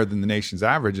far higher than the nation's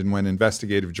average. And when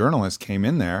investigative journalists came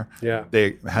in there,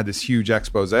 they had this huge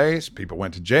expose. People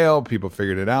went to jail. People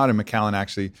figured it out, and McAllen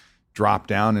actually dropped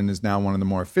down and is now one of the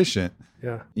more efficient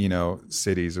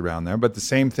cities around there. But the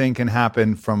same thing can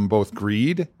happen from both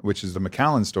greed, which is the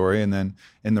McAllen story, and then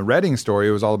in the Redding story,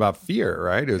 it was all about fear,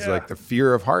 right? It was like the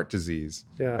fear of heart disease.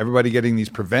 Yeah. Everybody getting these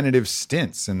preventative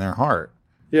stents in their heart.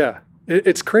 Yeah.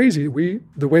 It's crazy.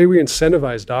 The way we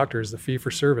incentivize doctors, the fee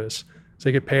for service, is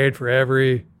they get paid for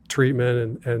every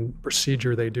treatment and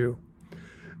procedure they do.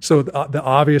 So the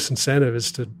obvious incentive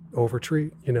is to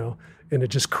overtreat, and it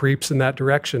just creeps in that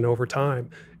direction over time.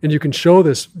 And you can show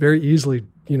this very easily.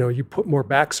 You put more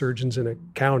back surgeons in a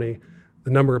county,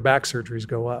 the number of back surgeries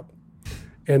go up,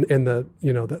 and the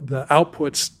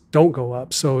outputs don't go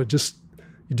up. So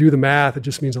you do the math. It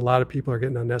just means a lot of people are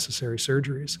getting unnecessary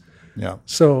surgeries. Yeah.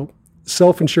 So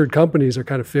self-insured companies are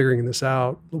kind of figuring this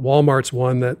out. Walmart's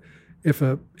one that if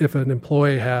an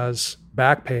employee has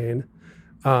back pain,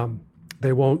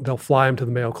 they'll fly him to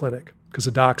the Mayo Clinic because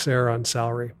the doc's there on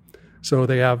salary. So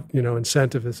they have,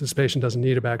 incentive. If this patient doesn't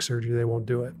need a back surgery, they won't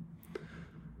do it.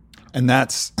 And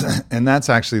that's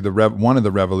actually one of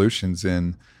the revolutions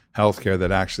in healthcare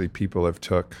that actually people have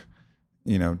took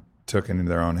into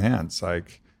their own hands.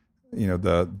 Like,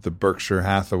 the Berkshire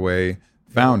Hathaway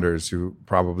founders who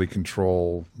probably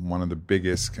control one of the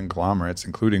biggest conglomerates,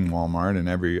 including Walmart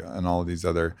and all of these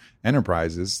other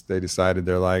enterprises. They decided,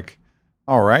 they're like,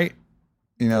 all right,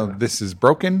 this is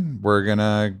broken. We're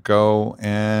gonna go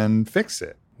and fix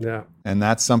it. Yeah. And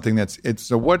that's something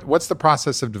what's the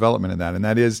process of development of that? And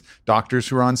that is doctors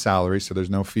who are on salary, so there's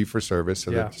no fee for service,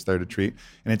 so they're just there to treat.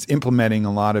 And it's implementing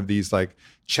a lot of these like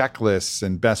checklists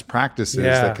and best practices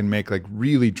that can make like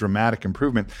really dramatic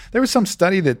improvement. There was some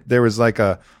study that there was like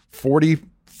a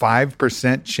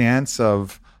 45% chance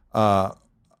of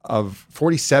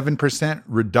 47%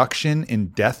 reduction in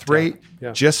death rate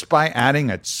just by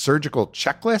adding a surgical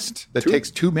checklist that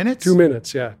takes 2 minutes? 2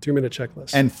 minutes, 2-minute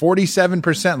checklist. And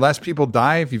 47% less people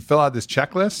die if you fill out this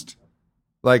checklist?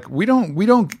 Like, we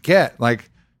don't get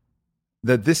like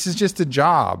that this is just a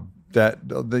job that,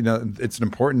 it's an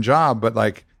important job, but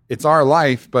like it's our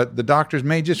life, but the doctors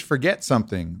may just forget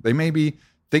something. They may be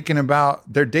thinking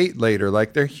about their date later,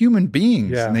 like they're human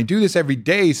beings and they do this every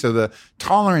day. So the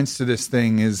tolerance to this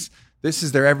thing is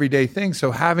their everyday thing.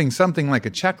 So having something like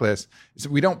a checklist,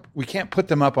 we can't put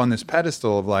them up on this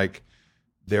pedestal of like,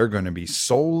 they're going to be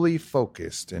solely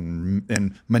focused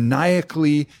and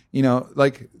maniacally,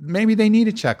 like maybe they need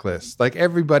a checklist like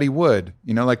everybody would,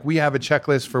 like we have a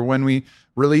checklist for when we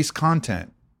release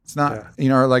content. It's not,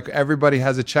 like everybody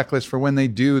has a checklist for when they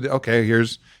do,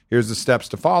 here's the steps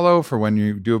to follow for when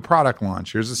you do a product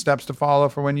launch. Here's the steps to follow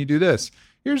for when you do this.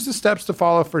 Here's the steps to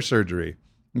follow for surgery.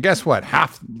 And guess what?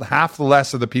 Half the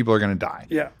less of the people are going to die.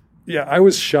 Yeah. Yeah. I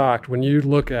was shocked when you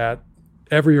look at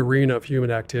every arena of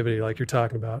human activity, like you're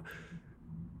talking about,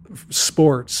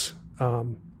 sports,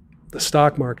 the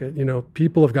stock market,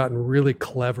 people have gotten really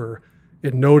clever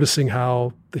at noticing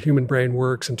how the human brain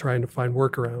works and trying to find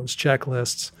workarounds,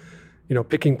 checklists,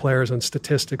 picking players on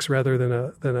statistics rather than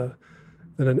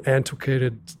an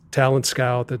antiquated talent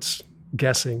scout that's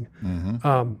guessing.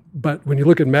 Mm-hmm. But when you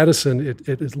look at medicine,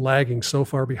 it is lagging so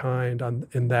far behind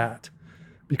in that,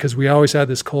 because we always had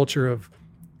this culture of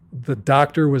the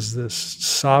doctor was this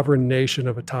sovereign nation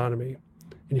of autonomy,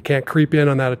 and you can't creep in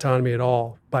on that autonomy at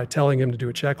all by telling him to do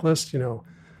a checklist.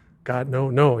 God,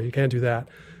 no, you can't do that.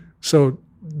 So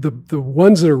the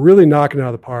ones that are really knocking it out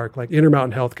of the park, like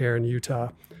Intermountain Healthcare in Utah,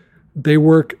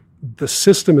 the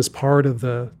system is part of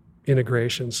the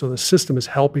integration. So the system is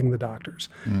helping the doctors.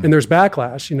 And there's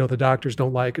backlash. The doctors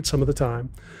don't like it some of the time,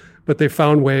 but they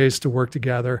found ways to work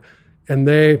together. And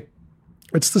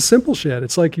it's the simple shit.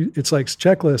 It's like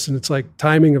checklists, and it's like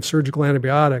timing of surgical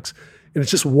antibiotics. And it's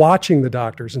just watching the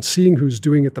doctors and seeing who's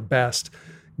doing it the best,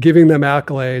 giving them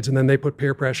accolades, and then they put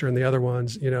peer pressure on the other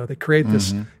ones. They create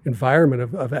this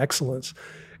environment of excellence.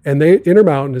 And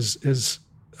Intermountain is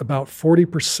about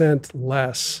 40%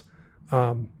 less,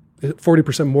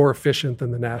 40% more efficient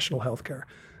than the national healthcare.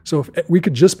 So if we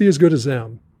could just be as good as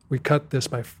them, we cut this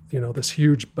by, this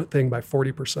huge thing by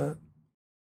 40%.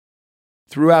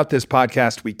 Throughout this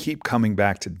podcast, we keep coming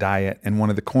back to diet, and one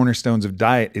of the cornerstones of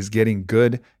diet is getting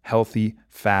good, healthy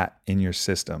fat in your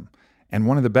system. And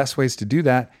one of the best ways to do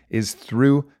that is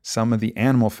through some of the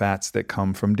animal fats that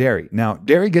come from dairy. Now,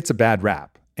 dairy gets a bad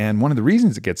rap, and one of the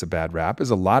reasons it gets a bad rap is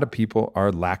a lot of people are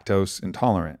lactose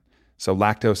intolerant. So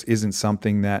lactose isn't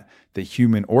something that the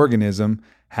human organism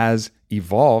has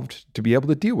evolved to be able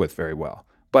to deal with very well.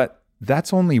 But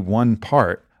that's only one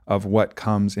part of what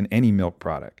comes in any milk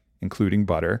product, including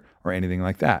butter or anything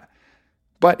like that.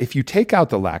 But if you take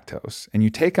out the lactose and you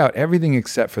take out everything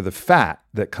except for the fat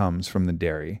that comes from the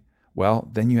dairy, well,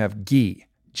 then you have ghee,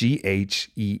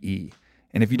 Ghee.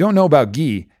 And if you don't know about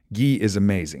ghee, ghee is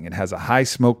amazing. It has a high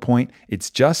smoke point.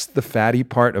 It's just the fatty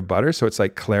part of butter, so it's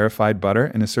like clarified butter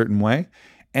in a certain way.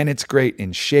 And it's great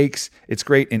in shakes. It's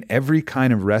great in every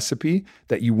kind of recipe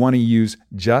that you want to use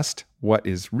just what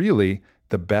is really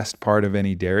the best part of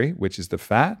any dairy, which is the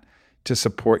fat, to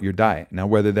support your diet. Now,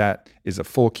 whether that is a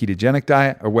full ketogenic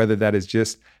diet or whether that is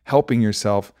just helping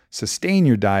yourself sustain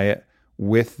your diet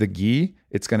with the ghee,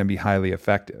 it's going to be highly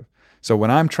effective. So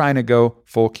when I'm trying to go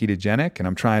full ketogenic and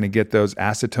I'm trying to get those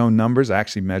acetone numbers, I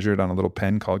actually measure it on a little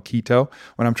pen called Keto.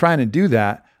 When I'm trying to do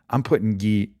that, I'm putting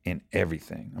ghee in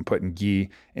everything. I'm putting ghee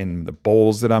in the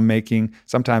bowls that I'm making.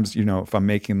 Sometimes, if I'm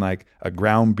making like a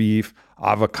ground beef,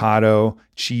 avocado,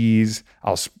 cheese,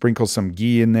 I'll sprinkle some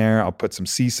ghee in there. I'll put some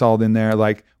sea salt in there,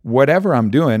 like whatever I'm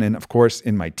doing. And of course,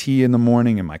 in my tea in the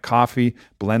morning, in my coffee,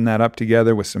 blend that up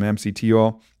together with some MCT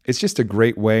oil. It's just a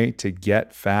great way to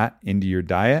get fat into your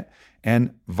diet.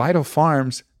 And Vital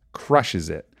Farms crushes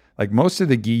it. Like most of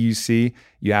the ghee you see,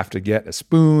 you have to get a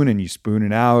spoon and you spoon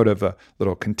it out of a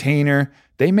little container.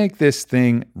 They make this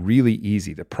thing really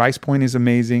easy. The price point is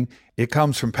amazing. It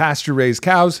comes from pasture-raised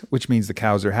cows, which means the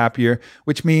cows are happier,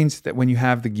 which means that when you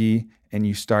have the ghee and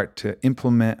you start to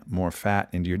implement more fat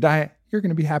into your diet, you're going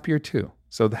to be happier too.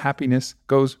 So the happiness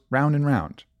goes round and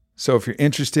round. So if you're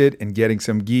interested in getting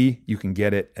some ghee, you can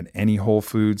get it at any Whole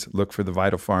Foods. Look for the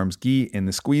Vital Farms ghee in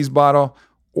the squeeze bottle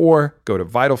or go to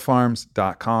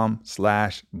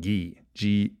vitalfarms.com/ghee,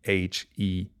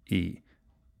 Ghee.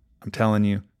 I'm telling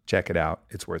you, check it out.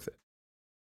 It's worth it.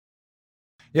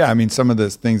 Yeah, I mean, some of the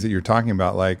things that you're talking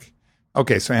about, like,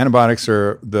 okay, so antibiotics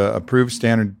are the approved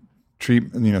standard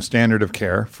standard of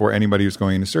care for anybody who's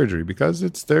going into surgery because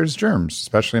there's germs,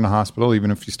 especially in a hospital,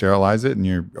 even if you sterilize it and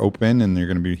you're open and you're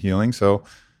going to be healing. So,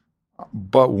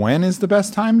 but when is the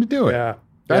best time to do it? Yeah.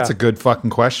 That's a good fucking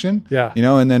question. Yeah.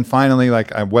 And then finally,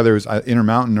 like whether it was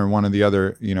Intermountain or one of the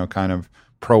other, kind of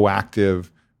proactive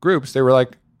groups, they were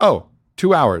like,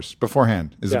 2 hours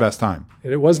beforehand is the best time.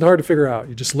 And it wasn't hard to figure out.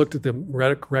 You just looked at the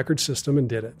record system and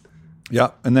did it.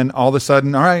 Yeah. And then all of a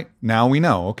sudden, all right, now we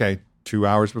know, okay, 2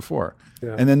 hours before.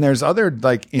 Yeah. And then there's other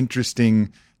like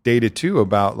interesting data too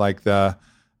about like the,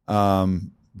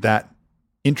 that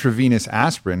intravenous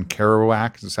aspirin,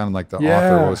 Kerouac. It sounded like the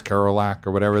author was Kerouac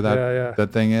or whatever that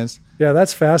thing is. Yeah,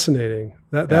 that's fascinating.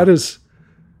 That's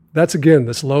again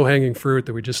this low-hanging fruit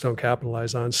that we just don't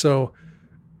capitalize on. So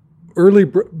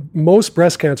most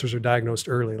breast cancers are diagnosed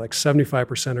early, like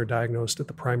 75% are diagnosed at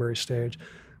the primary stage.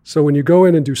 So when you go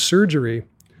in and do surgery,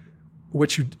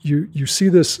 what you see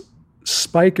this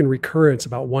spike in recurrence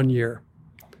about 1 year,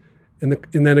 and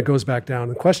then it goes back down.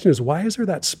 The question is, why is there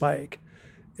that spike?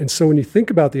 And so when you think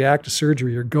about the act of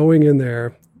surgery, you're going in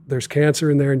there, there's cancer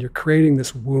in there, and you're creating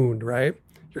this wound, right?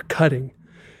 You're cutting.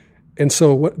 And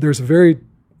so there's a very,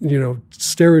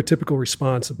 stereotypical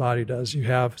response the body does. You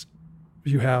have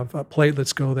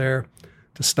platelets go there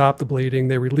to stop the bleeding.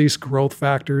 They release growth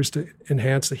factors to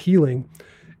enhance the healing.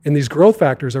 And these growth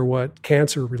factors are what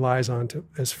cancer relies on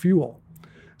as fuel.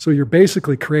 So you're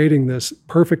basically creating this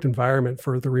perfect environment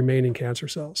for the remaining cancer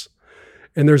cells.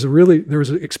 And there was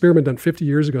an experiment done 50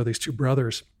 years ago, these two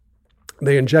brothers.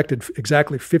 They injected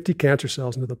exactly 50 cancer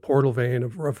cells into the portal vein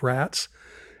of rats,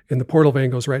 and the portal vein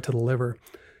goes right to the liver.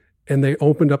 And they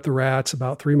opened up the rats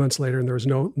about 3 months later, and there was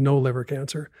no liver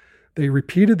cancer. They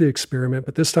repeated the experiment,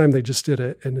 but this time they just did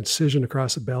an incision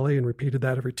across the belly and repeated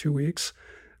that every 2 weeks.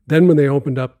 Then when they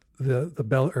opened up the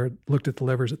belly or looked at the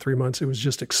livers at 3 months, it was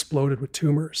just exploded with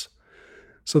tumors.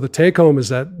 So the take home is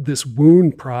that this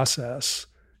wound process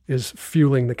is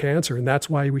fueling the cancer. And that's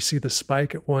why we see the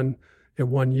spike at one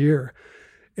year.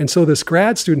 And so this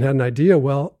grad student had an idea,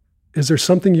 well, is there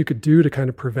something you could do to kind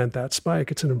of prevent that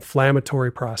spike? It's an inflammatory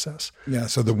process. Yeah,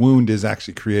 so the wound is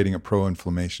actually creating a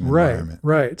pro-inflammation environment.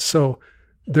 Right. So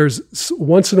there's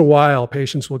once in a while,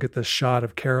 patients will get this shot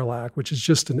of Kerouac, which is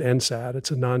just an NSAID.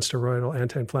 It's a non-steroidal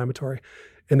anti-inflammatory.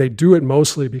 And they do it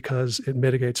mostly because it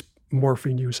mitigates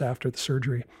morphine use after the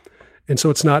surgery. And so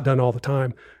it's not done all the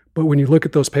time. But when you look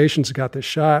at those patients who got this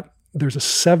shot, there's a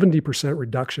 70%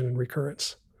 reduction in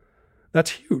recurrence.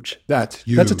 That's huge. That's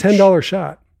huge. That's a $10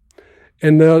 shot.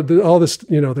 And all this,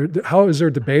 how is there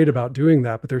debate about doing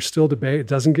that? But there's still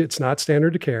debate. It's not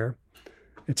standard of care.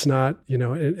 It's not,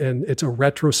 and it's a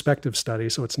retrospective study.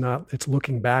 So it's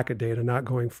looking back at data, not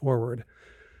going forward.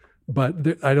 But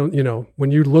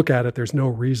when you look at it, there's no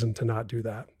reason to not do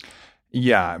that.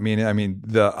 Yeah. I mean,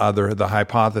 the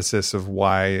hypothesis of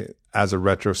why as a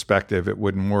retrospective it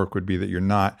wouldn't work would be that you're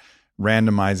not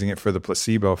randomizing it for the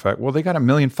placebo effect. Well, they got a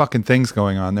million fucking things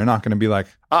going on. They're not going to be like,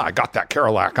 I got that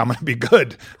Kerouac, I'm going to be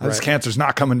good. This cancer's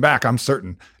not coming back, I'm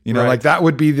certain. Like that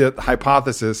would be the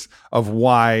hypothesis of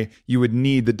why you would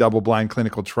need the double-blind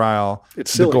clinical trial.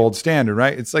 It's the gold standard,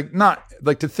 right? It's like not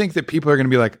like to think that people are going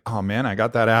to be like, oh man, I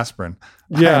got that aspirin.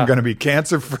 Yeah. I'm going to be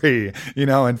cancer-free,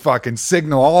 and fucking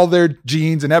signal all their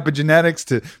genes and epigenetics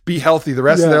to be healthy the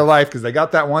rest of their life because they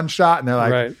got that one shot and they're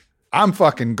like, I'm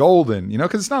fucking golden,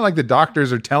 because it's not like the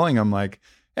doctors are telling them like,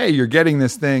 hey, you're getting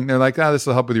this thing. They're like, this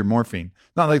will help with your morphine.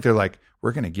 Not like they're like,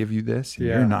 we're going to give you this and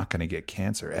you're not going to get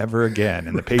cancer ever again.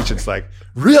 And the patient's like,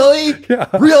 really? Yeah.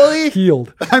 Really?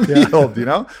 Healed. I'm healed,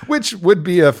 which would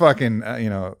be a fucking,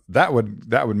 that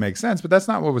would make sense, but that's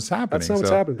not what was happening. That's not what's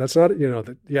happening. That's not,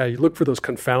 you look for those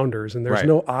confounders and there's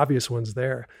no obvious ones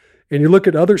there. And you look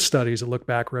at other studies that look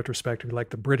back retrospectively, like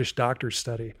the British doctors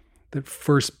study that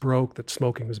first broke that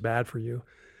smoking was bad for you.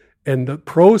 And the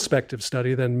prospective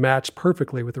study then matched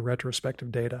perfectly with the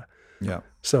retrospective data. Yeah.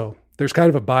 So there's kind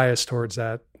of a bias towards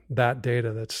that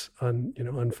data that's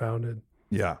unfounded.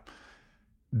 Yeah.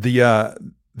 The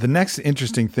next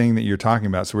interesting thing that you're talking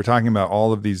about, so we're talking about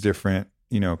all of these different,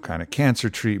 kind of cancer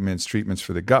treatments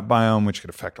for the gut biome, which could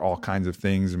affect all kinds of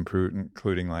things,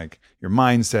 including like your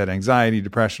mindset, anxiety,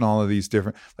 depression, all of these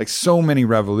different, like so many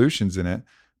revolutions in it.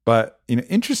 But,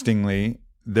 interestingly,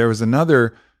 there was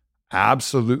another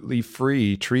absolutely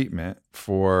free treatment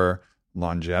for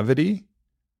longevity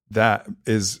that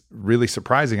is really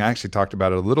surprising. I actually talked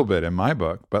about it a little bit in my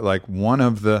book, but like one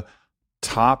of the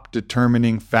top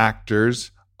determining factors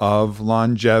of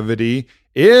longevity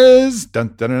is,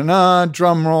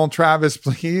 drum roll, Travis,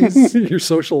 please. Your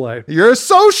social life. Your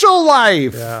social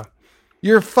life. Yeah.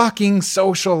 Your fucking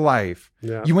social life.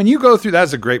 Yeah. When you go through,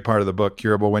 that's a great part of the book,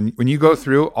 Curable. When you go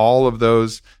through all of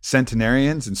those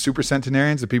centenarians and super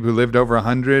centenarians, the people who lived over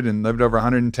 100 and lived over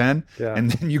 110,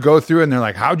 and then you go through and they're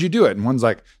like, how'd you do it? And one's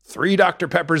like 3 Dr.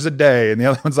 Peppers a day. And the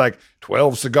other one's like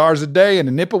 12 cigars a day and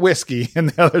a nip of whiskey. And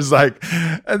the other's like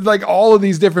all of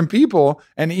these different people.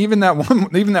 And even that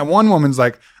one woman's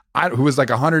like, who was like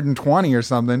 120 or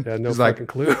something. Yeah, no she's fucking like,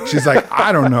 clue. She's like,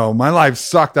 I don't know. My life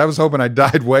sucked. I was hoping I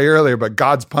died way earlier, but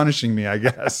God's punishing me, I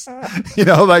guess.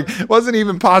 It wasn't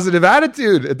even positive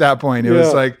attitude at that point. It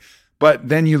was like, but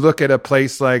then you look at a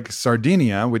place like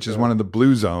Sardinia, which is one of the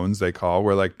blue zones they call,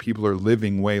 where like people are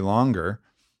living way longer.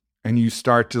 And you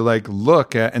start to like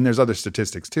look at, and there's other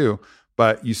statistics too,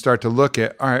 but you start to look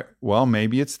at, all right, well,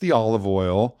 maybe it's the olive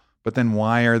oil, but then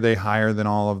why are they higher than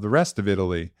all of the rest of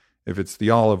Italy? If it's the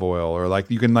olive oil, or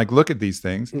like you can like look at these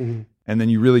things and then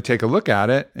you really take a look at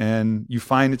it and you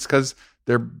find it's because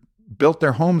they're built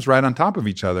their homes right on top of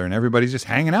each other and everybody's just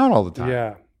hanging out all the time.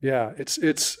 Yeah. Yeah. It's,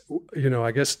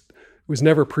 I guess it was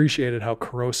never appreciated how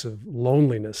corrosive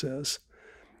loneliness is.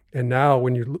 And now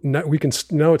now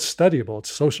it's studyable,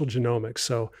 it's social genomics.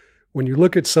 So when you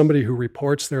look at somebody who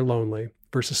reports they're lonely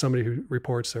versus somebody who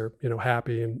reports they're,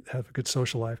 happy and have a good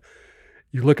social life,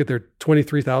 you look at their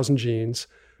 23,000 genes,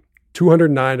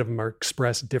 209 of them are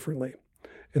expressed differently.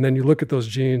 And then you look at those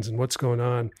genes and what's going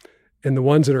on. And the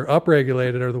ones that are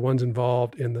upregulated are the ones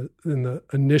involved in the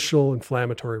initial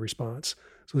inflammatory response.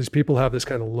 So these people have this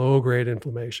kind of low-grade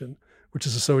inflammation, which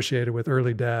is associated with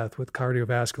early death, with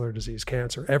cardiovascular disease,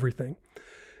 cancer, everything.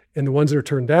 And the ones that are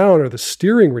turned down are the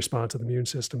steering response of the immune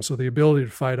system. So the ability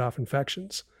to fight off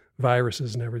infections,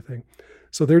 viruses and everything.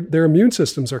 So their immune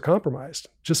systems are compromised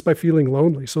just by feeling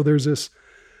lonely. So there's this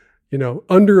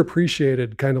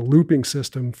underappreciated kind of looping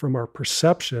system from our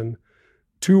perception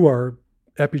to our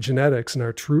epigenetics and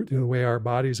our true, the way our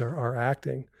bodies are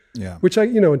acting. Yeah. Which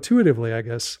intuitively, I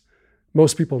guess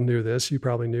most people knew this. You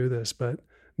probably knew this, but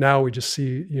now we just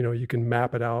see, you can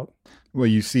map it out. Well,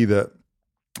 you see the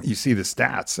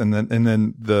stats and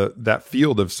then that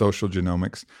field of social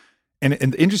genomics. And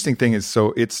the interesting thing is,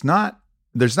 so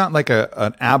there's not like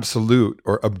an absolute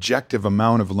or objective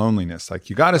amount of loneliness. Like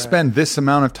you got to spend this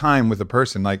amount of time with a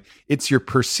person. Like it's your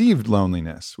perceived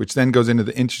loneliness, which then goes into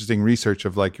the interesting research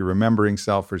of like your remembering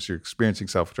self versus your experiencing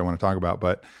self, which I want to talk about.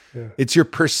 But it's your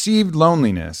perceived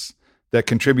loneliness that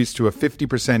contributes to a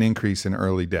 50% increase in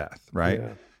early death, right?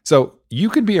 Yeah. So you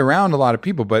could be around a lot of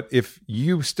people, but if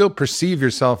you still perceive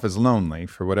yourself as lonely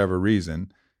for whatever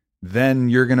reason, then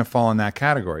you're going to fall in that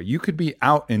category. You could be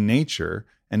out in nature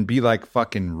and be like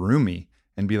fucking Rumi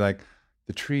and be like,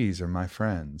 the trees are my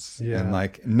friends, and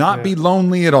like not be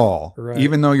lonely at all,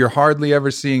 even though you're hardly ever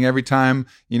seeing. Every time,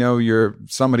 you know,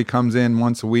 somebody comes in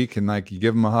once a week and like you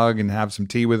give them a hug and have some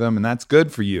tea with them, and that's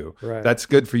good for you. That's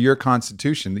good for your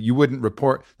constitution. That you wouldn't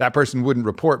report, that person wouldn't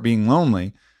report being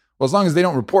lonely. Well, as long as they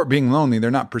don't report being lonely,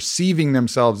 they're not perceiving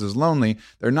themselves as lonely.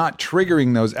 They're not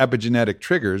triggering those epigenetic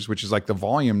triggers, which is like the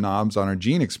volume knobs on our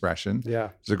gene expression.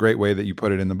 It's a great way that you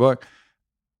put it in the book.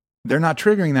 They're not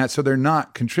triggering that, so they're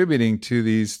not contributing to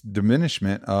these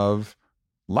diminishment of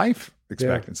life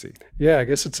expectancy. Yeah, I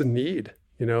guess it's a need.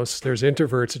 You know, there's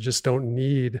introverts that just don't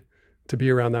need to be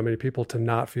around that many people to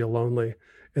not feel lonely.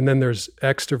 And then there's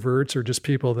extroverts or just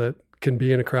people that can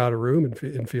be in a crowded room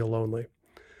and feel lonely.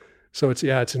 So it's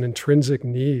an intrinsic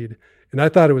need. And I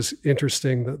thought it was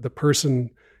interesting that the person,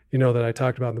 you know, that I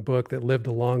talked about in the book that lived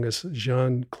the longest,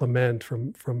 Jeanne Clement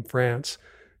from France,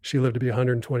 she lived to be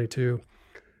 122.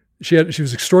 She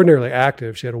was extraordinarily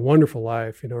active. She had a wonderful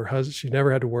life. You know, she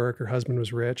never had to work. Her husband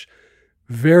was rich,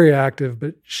 very active,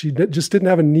 but she just didn't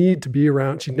have a need to be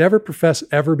around. She never professed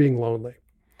ever being lonely.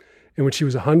 And when she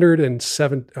was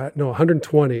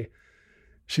 120,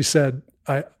 she said,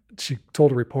 she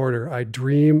told a reporter, I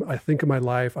think of my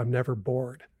life, I'm never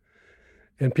bored.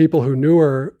 And people who knew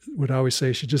her would always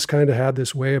say she just kind of had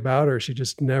this way about her. She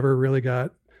just never really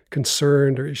got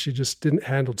concerned, or she just didn't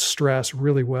handle stress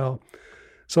really well.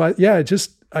 So I guess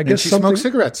she smoked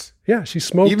cigarettes. Yeah, she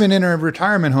smoked. Even in her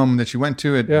retirement home that she went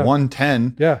to at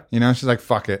 110. Yeah. You know, she's like,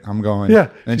 fuck it, I'm going.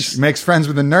 Yeah. And she makes friends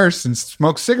with the nurse and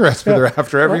smokes cigarettes with her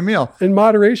after every meal. In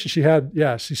moderation, she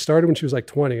started when she was like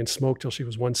 20 and smoked till she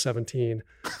was 117.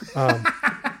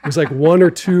 It was like one or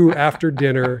two after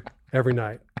dinner every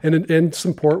night. And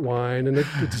some port wine and a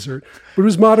dessert. But it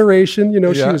was moderation, you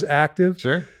know, she was active.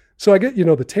 Sure. So I get, you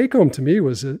know, the take home to me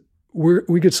was that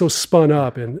we get so spun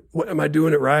up and what am I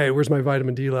doing it right? Where's my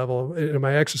vitamin D level? Am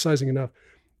I exercising enough?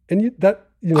 And I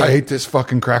ate this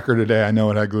fucking cracker today. I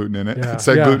know it had gluten in it. It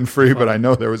said gluten-free, but I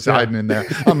know there was hiding in there.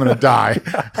 I'm going to die.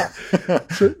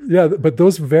 But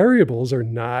those variables are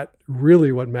not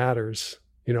really what matters.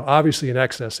 You know, obviously in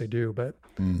excess they do, but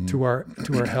to our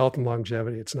health and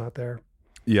longevity, it's not there.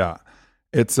 Yeah.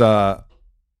 It's, I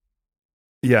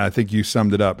think you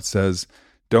summed it up. It says,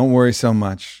 don't worry so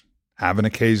much. Have an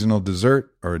occasional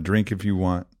dessert or a drink if you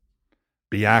want.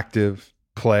 Be active,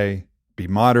 play, be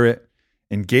moderate,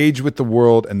 engage with the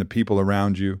world and the people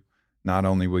around you. Not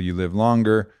only will you live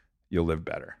longer, you'll live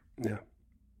better. Yeah.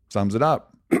 Sums it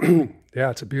up.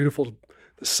 Yeah, the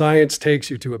science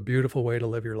takes you to a beautiful way to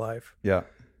live your life. Yeah.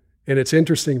 And it's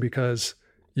interesting because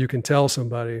you can tell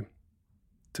somebody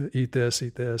to eat this,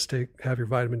 have your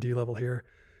vitamin D level here,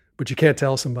 but you can't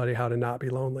tell somebody how to not be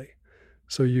lonely.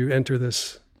 So you enter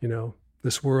this, you know,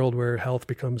 this world where health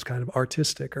becomes kind of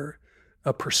artistic or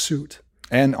a pursuit.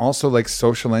 And also like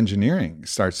social engineering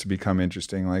starts to become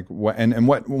interesting. Like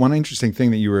one interesting thing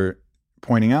that you were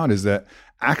pointing out is that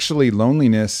actually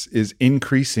loneliness is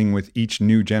increasing with each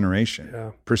new generation.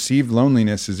 Yeah. Perceived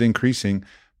loneliness is increasing.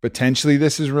 Potentially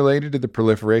this is related to the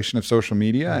proliferation of social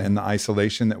media and the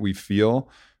isolation that we feel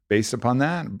based upon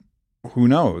that. Who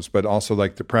knows? But also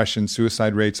like depression,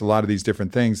 suicide rates, a lot of these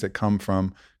different things that come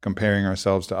from comparing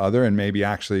ourselves to other, and maybe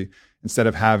actually instead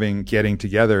of getting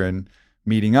together and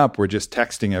meeting up, we're just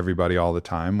texting everybody all the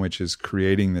time, which is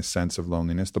creating this sense of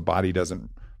loneliness. The body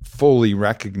doesn't fully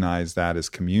recognize that as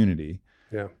community.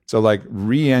 Yeah. So like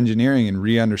re-engineering and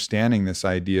re-understanding this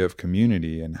idea of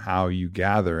community and how you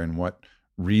gather and what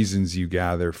reasons you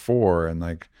gather for, and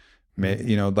like,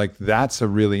 you know, like that's a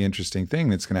really interesting thing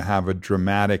that's going to have a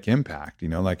dramatic impact. You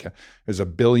know, like there's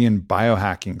 1 billion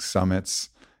biohacking summits,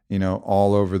 you know,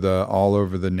 all over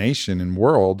the nation and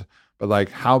world. But like,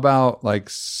 how about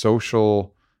like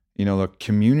social, you know, like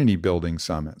community building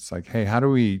summits? Like, hey, how do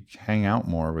we hang out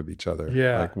more with each other?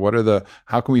 Yeah. Like,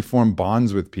 how can we form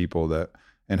bonds with people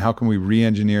and how can we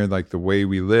re-engineer like the way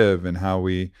we live and how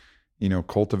we, you know,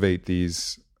 cultivate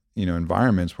these, you know,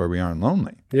 environments where we aren't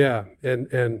lonely? Yeah.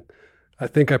 And I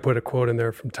think I put a quote in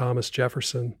there from Thomas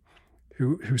Jefferson,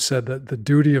 who said that the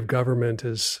duty of government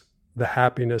is the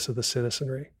happiness of the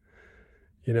citizenry.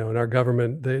 You know, in our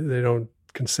government, they don't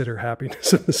consider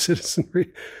happiness of the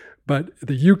citizenry, but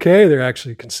the UK, they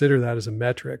actually consider that as a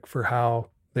metric for how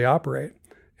they operate.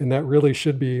 And that really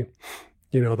should be,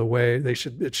 you know, the way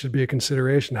it should be a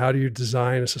consideration. How do you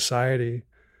design a society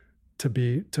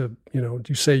to you know,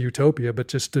 you say utopia, but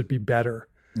just to be better?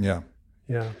 Yeah.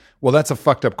 Yeah. Well, that's a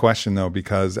fucked up question though,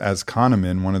 because as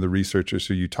Kahneman, one of the researchers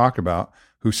who you talk about,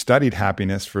 who studied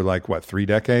happiness for like 3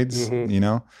 decades, Mm-hmm. you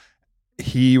know,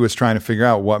 he was trying to figure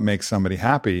out what makes somebody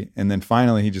happy. And then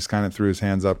finally he just kind of threw his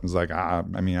hands up and was like, I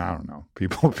don't know.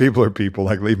 People are people,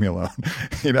 like, leave me alone.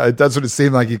 That's what it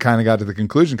seemed like he kind of got to the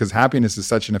conclusion, because happiness is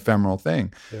such an ephemeral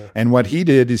thing. Yeah. And what he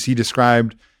did is he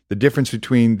described the difference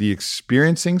between the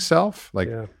experiencing self,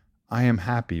 like I am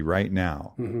happy right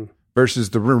now, versus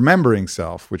the remembering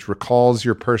self, which recalls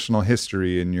your personal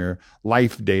history and your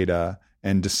life data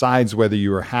and decides whether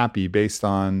you are happy based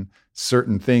on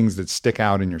certain things that stick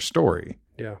out in your story.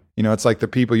 Yeah. It's like the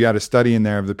people you had a study in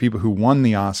there of the people who won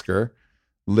the Oscar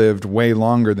lived way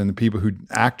longer than the people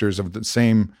actors of the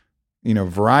same,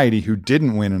 variety who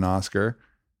didn't win an Oscar.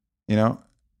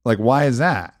 Like, why is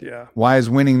that? Yeah. Why is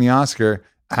winning the Oscar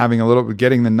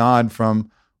getting the nod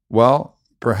from, well,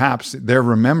 perhaps their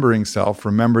remembering self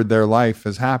remembered their life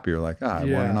as happier. Like, I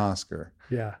won an Oscar.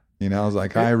 Yeah. I was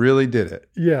like, I really did it.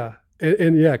 Yeah.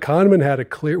 And Kahneman had a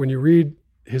clear, when you read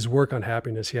his work on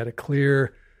happiness, he had a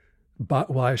clear,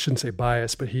 well, I shouldn't say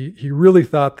bias, but he really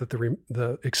thought that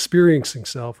the experiencing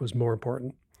self was more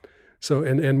important. So,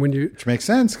 and when which makes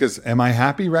sense, because am I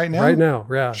happy right now? Right now,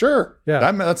 yeah. Sure.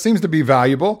 Yeah. That seems to be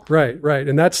valuable. Right.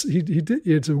 And that's, he did,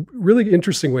 it's a really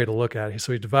interesting way to look at it.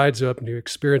 So he divides it up into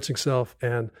experiencing self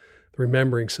and the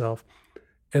remembering self.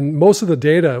 And most of the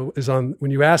data is on, when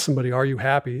you ask somebody, are you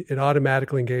happy? It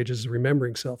automatically engages the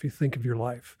remembering self. You think of your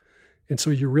life. And so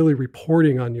you're really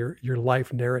reporting on your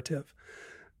life narrative.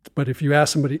 But if you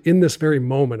ask somebody in this very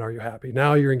moment, are you happy?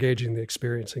 Now you're engaging the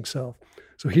experiencing self.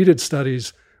 So he did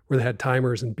studies where they had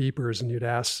timers and beepers, and you'd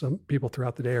ask some people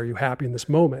throughout the day, are you happy in this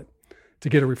moment? To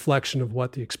get a reflection of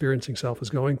what the experiencing self is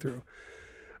going through.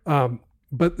 What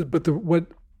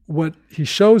he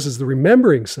shows is the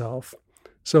remembering self.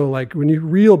 So like when you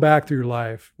reel back through your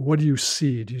life, what do you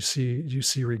see? Do you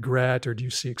see regret, or do you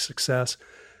see success?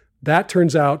 That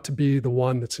turns out to be the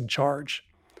one that's in charge.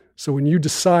 So when you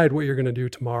decide what you're going to do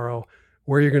tomorrow,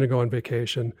 where you're going to go on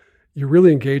vacation, you're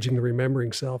really engaging the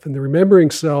remembering self. And the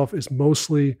remembering self is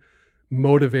mostly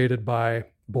motivated by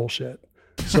bullshit.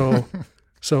 So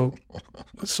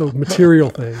material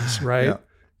things, right? Yeah.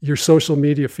 Your social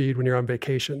media feed when you're on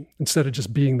vacation, instead of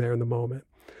just being there in the moment.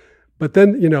 But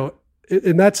then,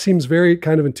 and that seems very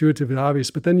kind of intuitive and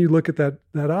obvious, but then you look at that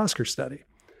Oscar study,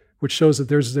 which shows that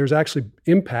there's actually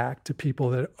impact to people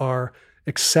that are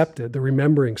accepted, the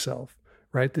remembering self,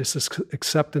 right? This is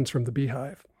acceptance from the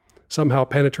beehive somehow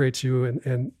penetrates you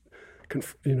and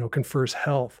confers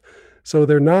health. So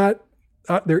they're not,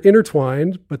 they're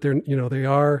intertwined, but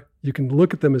you can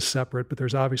look at them as separate, but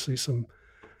there's obviously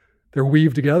they're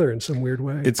weaved together in some weird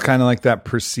way. It's kind of like that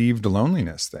perceived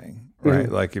loneliness thing, right?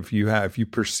 Mm-hmm. Like if you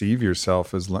perceive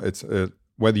yourself as,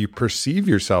 whether you perceive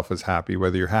yourself as happy,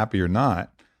 whether you're happy or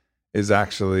not, is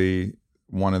actually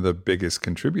one of the biggest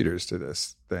contributors to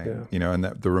this thing, and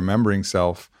that the remembering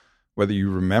self, whether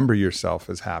you remember yourself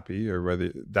as happy or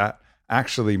whether that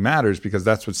actually matters, because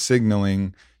that's what's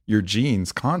signaling your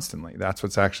genes constantly. That's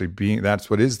what's actually that's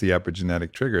what is the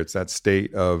epigenetic trigger. It's that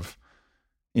state of,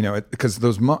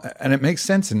 because and it makes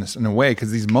sense in a way,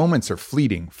 because these moments are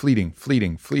fleeting.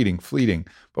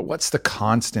 But what's the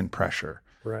constant pressure?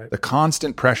 Right. The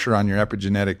constant pressure on your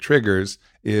epigenetic triggers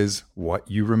is what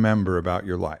you remember about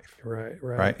your life.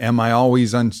 Right. Am I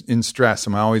always in stress?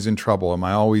 Am I always in trouble? Am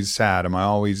I always sad? Am I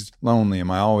always lonely? Am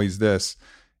I always this?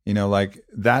 Like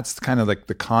that's kind of like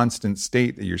the constant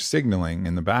state that you're signaling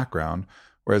in the background.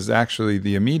 Whereas actually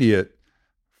the immediate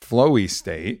flowy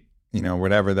state,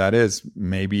 whatever that is,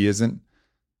 maybe isn't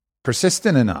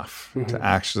persistent enough to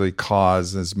actually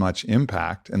cause as much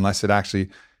impact, unless it actually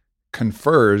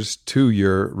confers to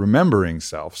your remembering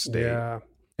self state. Yeah.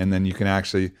 And then you can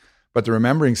actually, but the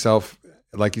remembering self,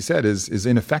 like you said, is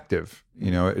ineffective.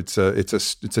 It's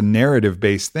a narrative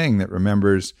based thing that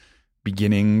remembers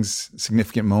beginnings,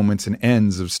 significant moments, and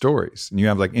ends of stories. And you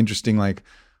have like interesting like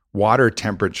water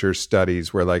temperature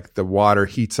studies where like the water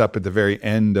heats up at the very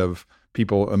end of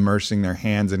people immersing their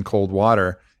hands in cold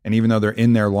water, and even though they're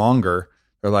in there longer,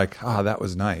 they're like, that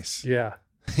was nice. Yeah.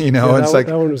 It's like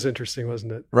that one was interesting,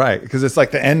 wasn't it? Right, because it's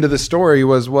like the end of the story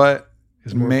was what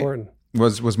is more important.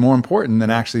 Was more important than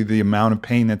actually the amount of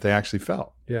pain that they actually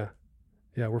felt. Yeah,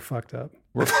 we're fucked up.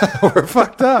 We're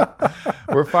fucked up.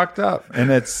 We're fucked up, and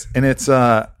it's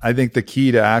I think the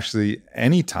key to actually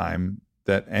any time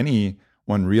that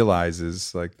anyone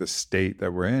realizes like the state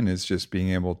that we're in is just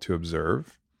being able to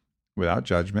observe without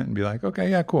judgment and be like, okay,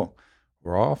 yeah, cool,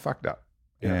 we're all fucked up.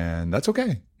 Yeah. And that's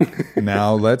okay.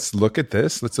 Now let's look at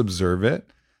this. Let's observe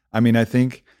it. I mean, I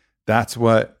think that's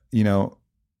what,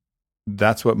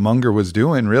 that's what Munger was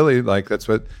doing, really. Like that's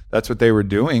what they were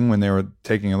doing when they were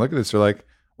taking a look at this. They're like,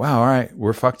 wow, all right,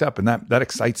 we're fucked up. And that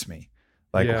excites me.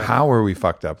 Like, how are we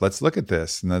fucked up? Let's look at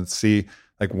this and let's see,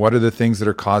 like, what are the things that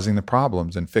are causing the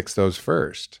problems and fix those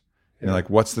first. You know, like,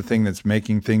 what's the thing that's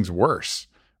making things worse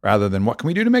rather than what can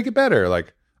we do to make it better?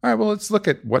 Like, all right, well, let's look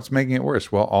at what's making it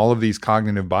worse. Well, all of these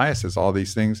cognitive biases, all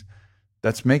these things,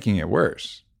 that's making it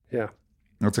worse. Yeah.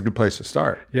 That's a good place to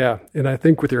start. Yeah. And I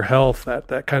think with your health,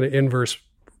 that kind of inverse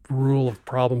rule of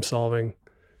problem solving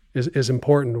is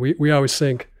important. We always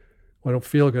think, well, I don't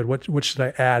feel good. What should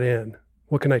I add in?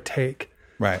 What can I take?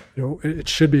 Right. You know, it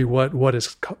should be what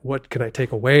can I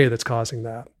take away that's causing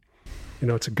that? You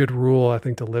know, it's a good rule, I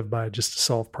think, to live by, just to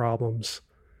solve problems.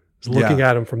 Is looking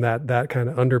at them from that kind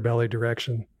of underbelly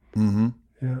direction. Mm-hmm.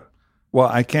 Yeah. Well,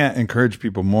 I can't encourage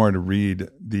people more to read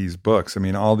these books. I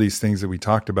mean, all these things that we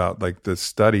talked about, like the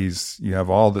studies, you have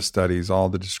all the studies, all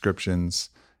the descriptions,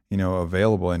 you know,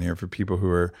 available in here for people who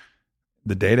are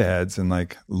the data heads and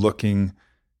like looking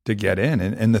to get in.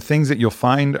 And the things that you'll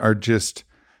find are just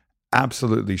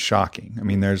absolutely shocking. I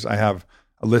mean, I have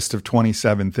a list of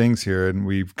 27 things here and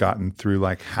we've gotten through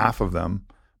like half of them,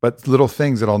 but little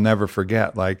things that I'll never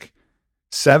forget, like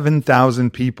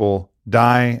 7,000 people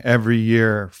die every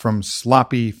year from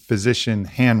sloppy physician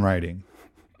handwriting.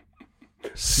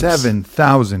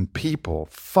 7,000 people.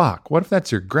 Fuck. What if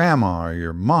that's your grandma or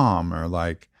your mom or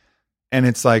like, and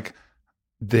it's like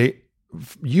they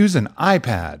use an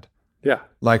iPad. Yeah.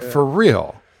 Like for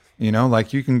real, you know,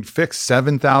 like you can fix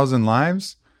 7,000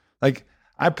 lives. Like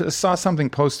I saw something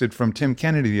posted from Tim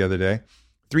Kennedy the other day.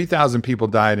 3,000 people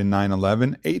died in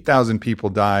 9/11. 8,000 people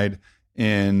died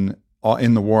in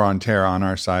the war on terror on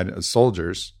our side as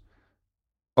soldiers.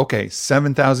 Okay,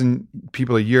 7,000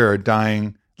 people a year are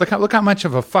dying. Look how much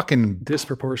of a fucking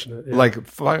disproportionate. Yeah. Like,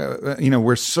 you know,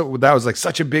 that was like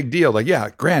such a big deal. Like, yeah,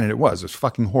 granted, it was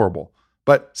fucking horrible.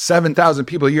 But 7,000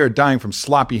 people a year are dying from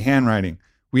sloppy handwriting.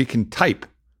 We can type.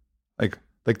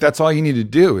 Like that's all you need to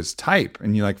do is type,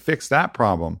 and you like fix that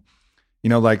problem.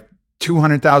 You know, like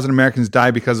 200,000 Americans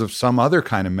die because of some other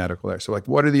kind of medical error. So like,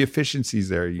 what are the efficiencies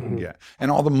there you can get?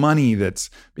 And all the money that's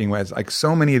being wasted, like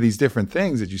so many of these different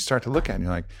things that you start to look at and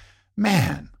you're like,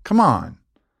 man, come on.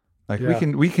 Like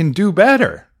we can do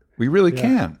better. We really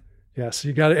can. Yeah. So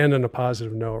you got to end on a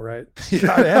positive note, right? You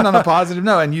got to end on a positive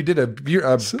note. And you did a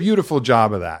beautiful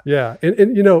job of that. Yeah.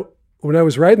 And you know, when I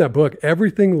was writing that book,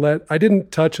 everything I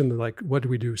didn't touch on what do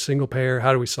we do? Single payer,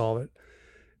 how do we solve it?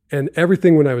 And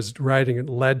everything when I was writing it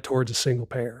led towards a single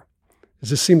payer. It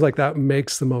just seemed like that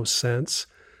makes the most sense.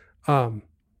 And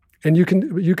you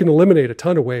can eliminate a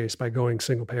ton of waste by going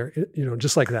single payer, you know,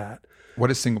 just like that. What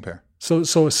is single payer?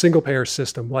 So a single payer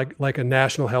system, like a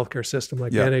national healthcare system,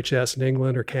 like the NHS in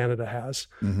England or Canada has,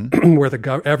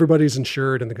 where everybody's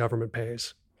insured and the government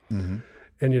pays. Mm-hmm.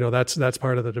 And, you know, that's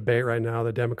part of the debate right now.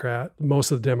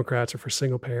 Most of the Democrats are for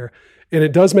single payer. And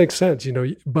it does make sense, you know,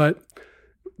 but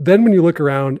then when you look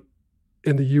around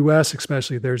in the US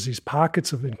especially, there's these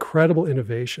pockets of incredible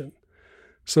innovation.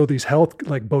 So these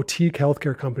boutique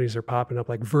healthcare companies are popping up,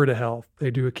 like Virta Health. They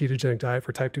do a ketogenic diet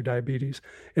for type 2 diabetes.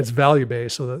 It's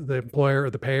value-based, so the employer or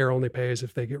the payer only pays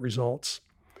if they get results.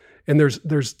 And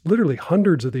there's literally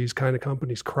hundreds of these kind of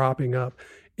companies cropping up.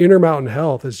 Intermountain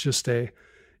Health is just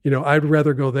I'd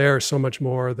rather go there so much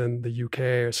more than the UK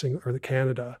or the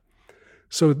Canada.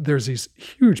 So there's these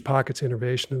huge pockets of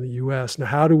innovation in the US. Now,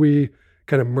 how do we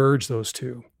kind of merge those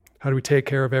two? How do we take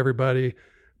care of everybody?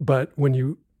 But when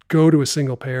you go to a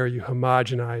single payer, you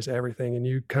homogenize everything and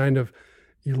you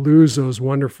lose those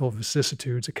wonderful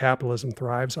vicissitudes that capitalism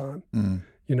thrives on. Mm.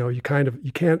 You know, you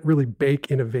can't really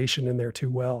bake innovation in there too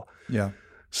well. Yeah.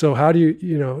 So how do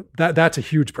you that's a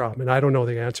huge problem. And I don't know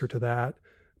the answer to that,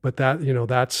 but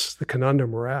that's the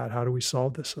conundrum we're at. How do we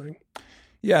solve this thing?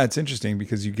 Yeah, it's interesting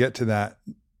because you get to that,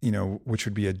 which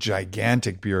would be a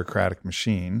gigantic bureaucratic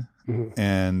machine,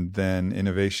 and then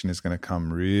innovation is going to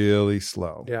come really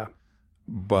slow. Yeah.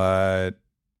 But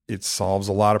it solves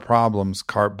a lot of problems,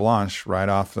 carte blanche, right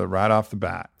off the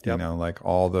bat. Yep. Like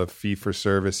all the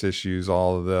fee-for-service issues,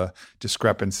 all of the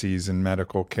discrepancies in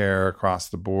medical care across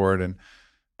the board,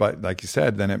 but like you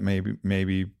said, then it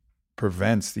maybe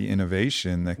prevents the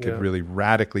innovation that could really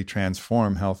radically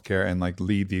transform healthcare and like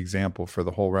lead the example for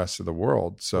the whole rest of the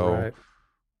world. So,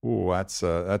 that's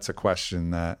a question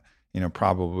that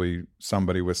probably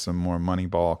somebody with some more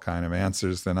Moneyball kind of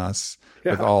answers than us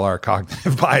with all our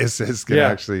cognitive biases can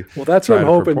actually. Well, that's what I'm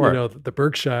hoping. The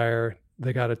Berkshire,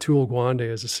 they got Atul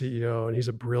Gawande as a CEO, and he's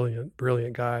a brilliant,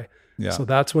 brilliant guy. Yeah. So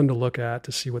that's one to look at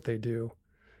to see what they do.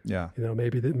 Yeah.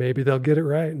 Maybe they'll get it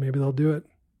right. Maybe they'll do it.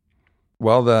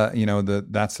 Well,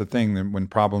 that's the thing. That when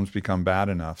problems become bad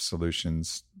enough,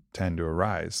 solutions tend to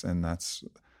arise, and that's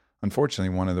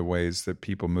unfortunately one of the ways that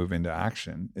people move into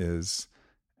action is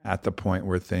at the point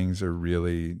where things are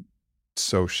really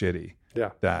so shitty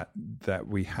that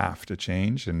we have to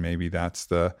change. And maybe that's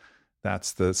the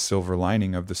silver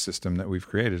lining of the system that we've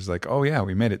created. Is like, oh yeah,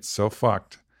 we made it so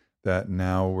fucked that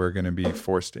now we're going to be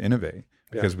forced to innovate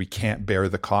because we can't bear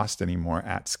the cost anymore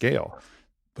at scale.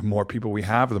 The more people we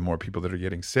have, the more people that are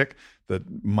getting sick. The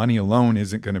money alone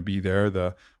isn't going to be there.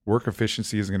 The work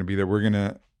efficiency isn't going to be there. We're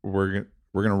going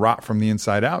to rot from the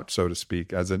inside out, so to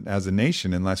speak, as a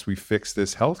nation, unless we fix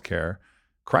this healthcare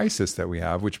crisis that we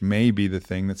have, which may be the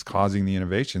thing that's causing the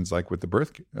innovations, like with the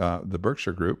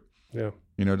Berkshire Group. Yeah,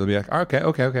 they'll be like,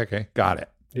 okay, got it.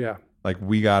 Yeah, like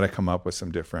we got to come up with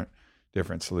some different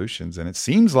solutions, and it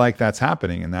seems like that's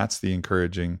happening, and that's the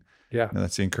encouraging. Yeah,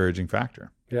 that's the encouraging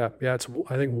factor. Yeah. It's,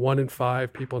 I think 1 in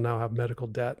 5 people now have medical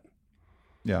debt.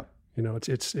 Yeah.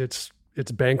 It's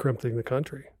bankrupting the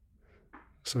country.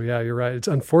 So yeah, you're right. It's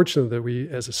unfortunate that we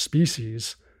as a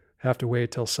species have to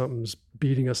wait till something's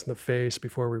beating us in the face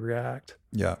before we react.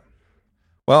 Yeah.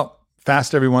 Well,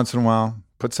 fast every once in a while.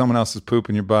 Put someone else's poop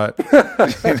in your butt.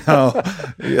 Think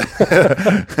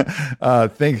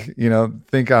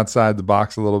outside the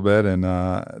box a little bit. And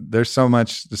there's so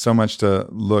much to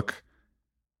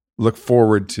look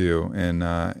forward to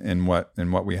in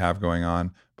what we have going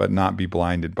on, but not be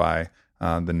blinded by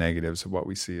the negatives of what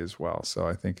we see as well. So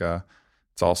I think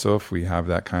it's also, if we have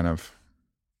that kind of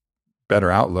better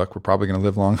outlook, we're probably going to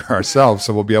live longer ourselves.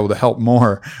 So we'll be able to help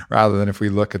more rather than if we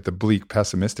look at the bleak,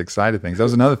 pessimistic side of things. That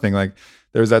was another thing. Like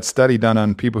there's that study done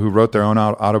on people who wrote their own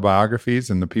autobiographies,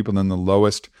 and the people in the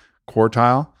lowest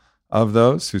quartile of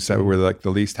those who said were like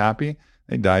the least happy,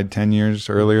 they died 10 years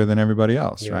earlier than everybody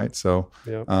else. Yeah. Right. So,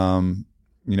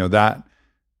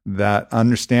 that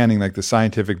understanding, like the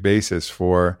scientific basis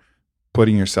for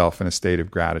putting yourself in a state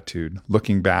of gratitude,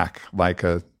 looking back like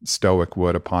a Stoic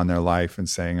would upon their life and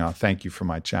saying, oh, thank you for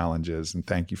my challenges and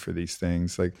thank you for these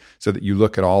things. Like, so that you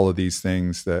look at all of these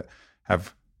things that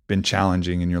have been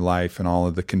challenging in your life and all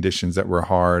of the conditions that were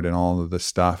hard and all of the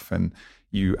stuff, and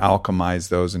you alchemize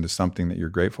those into something that you're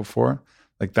grateful for.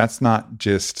 Like, that's not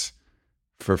just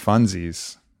for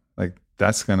funsies. Like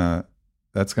that's gonna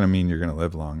mean you're gonna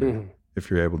live longer. Mm-hmm. If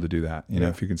you're able to do that,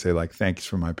 if you can say like, thanks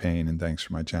for my pain and thanks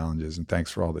for my challenges and thanks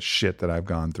for all the shit that I've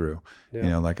gone through,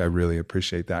 like I really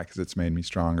appreciate that because it's made me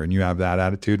stronger. And you have that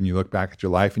attitude and you look back at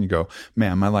your life and you go,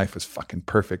 man, my life was fucking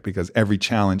perfect because every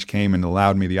challenge came and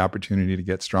allowed me the opportunity to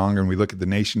get stronger. And we look at the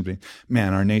nation being,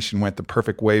 man, our nation went the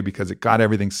perfect way because it got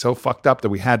everything so fucked up that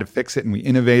we had to fix it, and we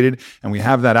innovated, and we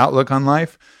have that outlook on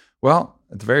life. Well,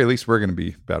 at the very least, we're going to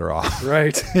be better off.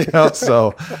 Right.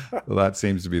 So that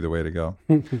seems to be the way to go.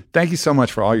 Thank you so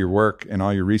much for all your work and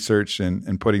all your research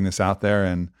and putting this out there.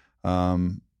 And,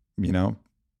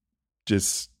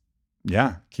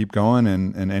 keep going.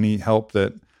 And any help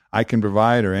that I can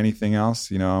provide or anything else,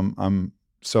 I'm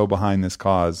so behind this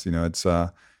cause.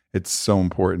 It's so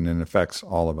important and it affects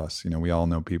all of us. We all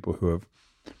know people who have,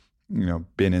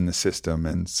 been in the system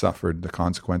and suffered the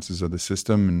consequences of the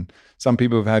system. And some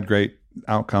people have had great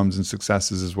outcomes and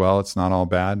successes as well. It's not all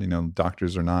bad.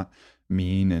 Doctors are not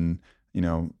mean and,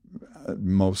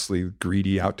 mostly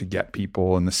greedy out to get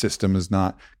people, and the system is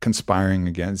not conspiring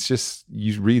against. It's just,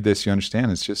 you read this, you understand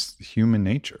it's just human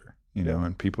nature,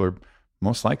 and people are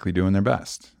most likely doing their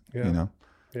best, and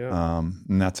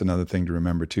that's another thing to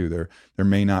remember too. There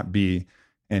may not be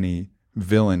any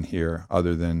villain here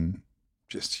other than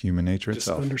just human nature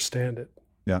itself. Just understand it.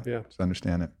 Yeah. Just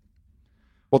understand it.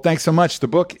 Well, thanks so much. The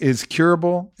book is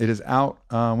Curable. It is out.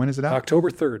 When is it out?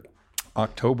 October 3rd.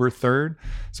 October 3rd.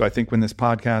 So I think when this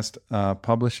podcast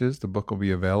publishes, the book will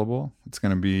be available. It's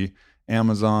going to be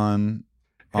Amazon,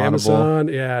 Audible. Amazon,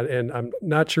 yeah. And I'm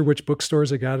not sure which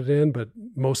bookstores I got it in, but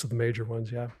most of the major ones,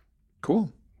 yeah.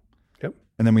 Cool. Yep.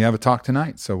 And then we have a talk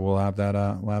tonight, so we'll have that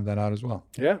out as well.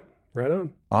 Yeah, right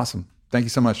on. Awesome. Thank you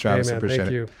so much, Travis. Hey, man, appreciate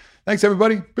thank it. you. Thanks,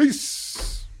 everybody.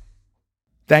 Peace.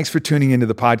 Thanks for tuning into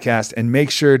the podcast, and make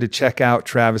sure to check out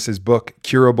Travis's book,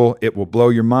 Curable. It will blow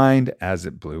your mind as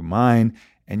it blew mine,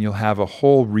 and you'll have a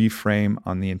whole reframe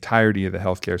on the entirety of the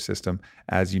healthcare system,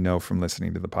 as you know from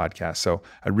listening to the podcast. So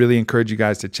I really encourage you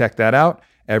guys to check that out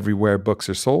everywhere books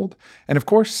are sold. And of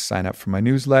course, sign up for my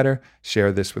newsletter,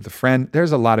 share this with a friend.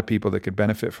 There's a lot of people that could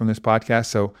benefit from this podcast,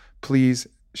 so please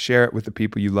share it with the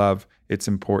people you love. It's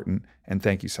important, and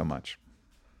thank you so much.